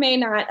 God may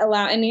not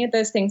allow any of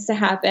those things to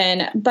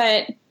happen,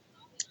 but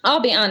I'll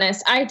be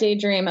honest, I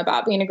daydream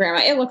about being a grandma.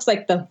 It looks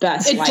like the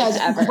best life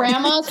ever.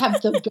 Grandmas have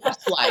the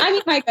best life. I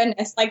mean, my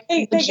goodness, like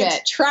they get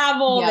to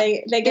travel,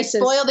 they get to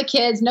spoil the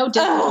kids, no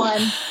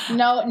discipline,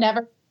 no,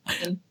 never.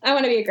 I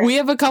want to be a grandma. We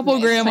have a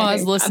couple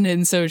grandmas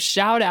listening, so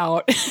shout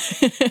out.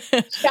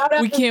 Shout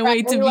out. We can't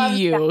wait to be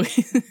you.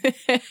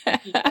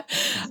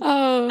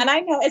 And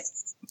I know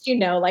it's,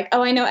 like,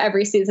 I know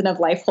every season of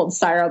life holds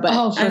sorrow, but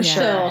I'm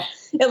still,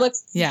 it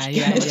looks.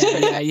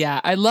 Yeah.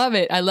 I love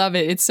it.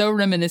 It's so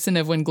reminiscent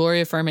of when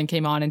Gloria Furman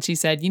came on and she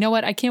said, you know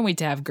what? I can't wait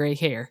to have gray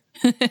hair.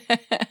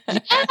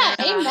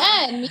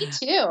 Amen. Me too.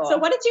 So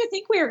what did you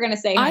think we were going to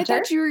say, Hunter? I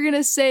thought you were going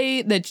to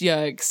say that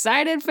you're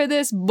excited for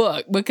this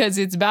book because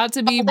it's about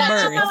to be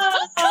birthed.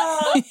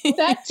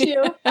 That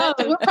too.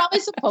 We're probably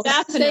supposed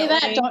to say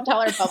that. Don't tell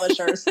our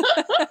publishers.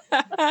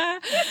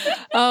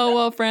 Oh,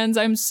 well, friends,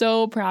 I'm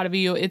so proud of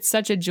you. It's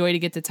such a joy to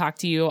get to talk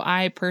to you.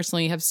 I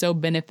personally have so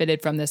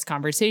benefited from this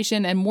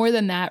conversation, and more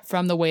than that,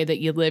 from the way that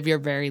you live your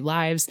very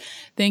lives.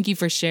 Thank you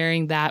for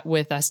sharing that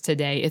with us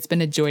today. It's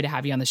been a joy to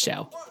have you on the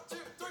show.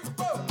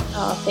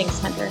 Oh, thanks,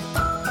 Hunter.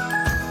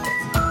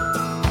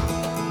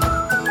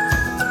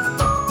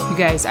 You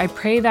guys, I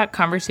pray that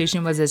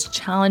conversation was as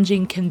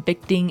challenging,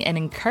 convicting, and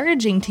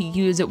encouraging to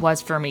you as it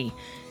was for me.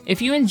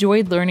 If you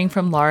enjoyed learning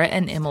from Laura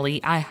and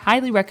Emily, I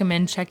highly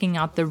recommend checking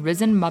out the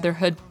Risen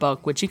Motherhood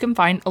book, which you can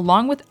find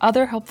along with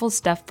other helpful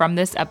stuff from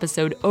this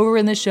episode over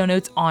in the show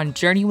notes on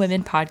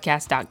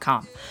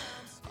journeywomenpodcast.com.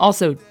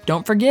 Also,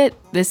 don't forget,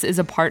 this is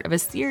a part of a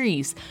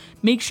series.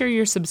 Make sure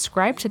you're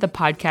subscribed to the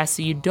podcast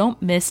so you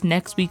don't miss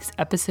next week's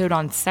episode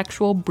on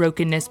sexual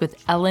brokenness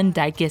with Ellen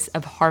Dykes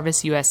of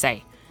Harvest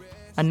USA.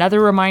 Another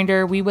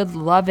reminder, we would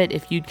love it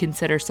if you'd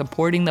consider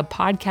supporting the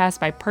podcast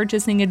by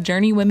purchasing a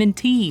Journey Women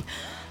tee.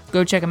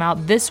 Go check them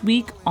out this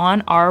week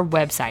on our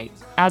website.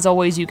 As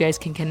always, you guys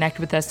can connect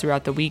with us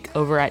throughout the week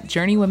over at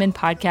Journey Women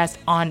Podcast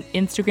on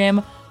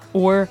Instagram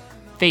or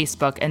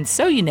Facebook. And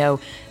so you know,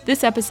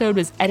 this episode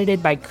was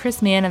edited by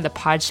Chris Mann and the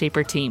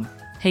Podshaper team.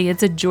 Hey,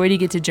 it's a joy to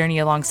get to journey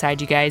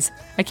alongside you guys.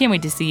 I can't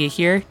wait to see you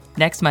here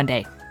next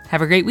Monday.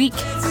 Have a great week.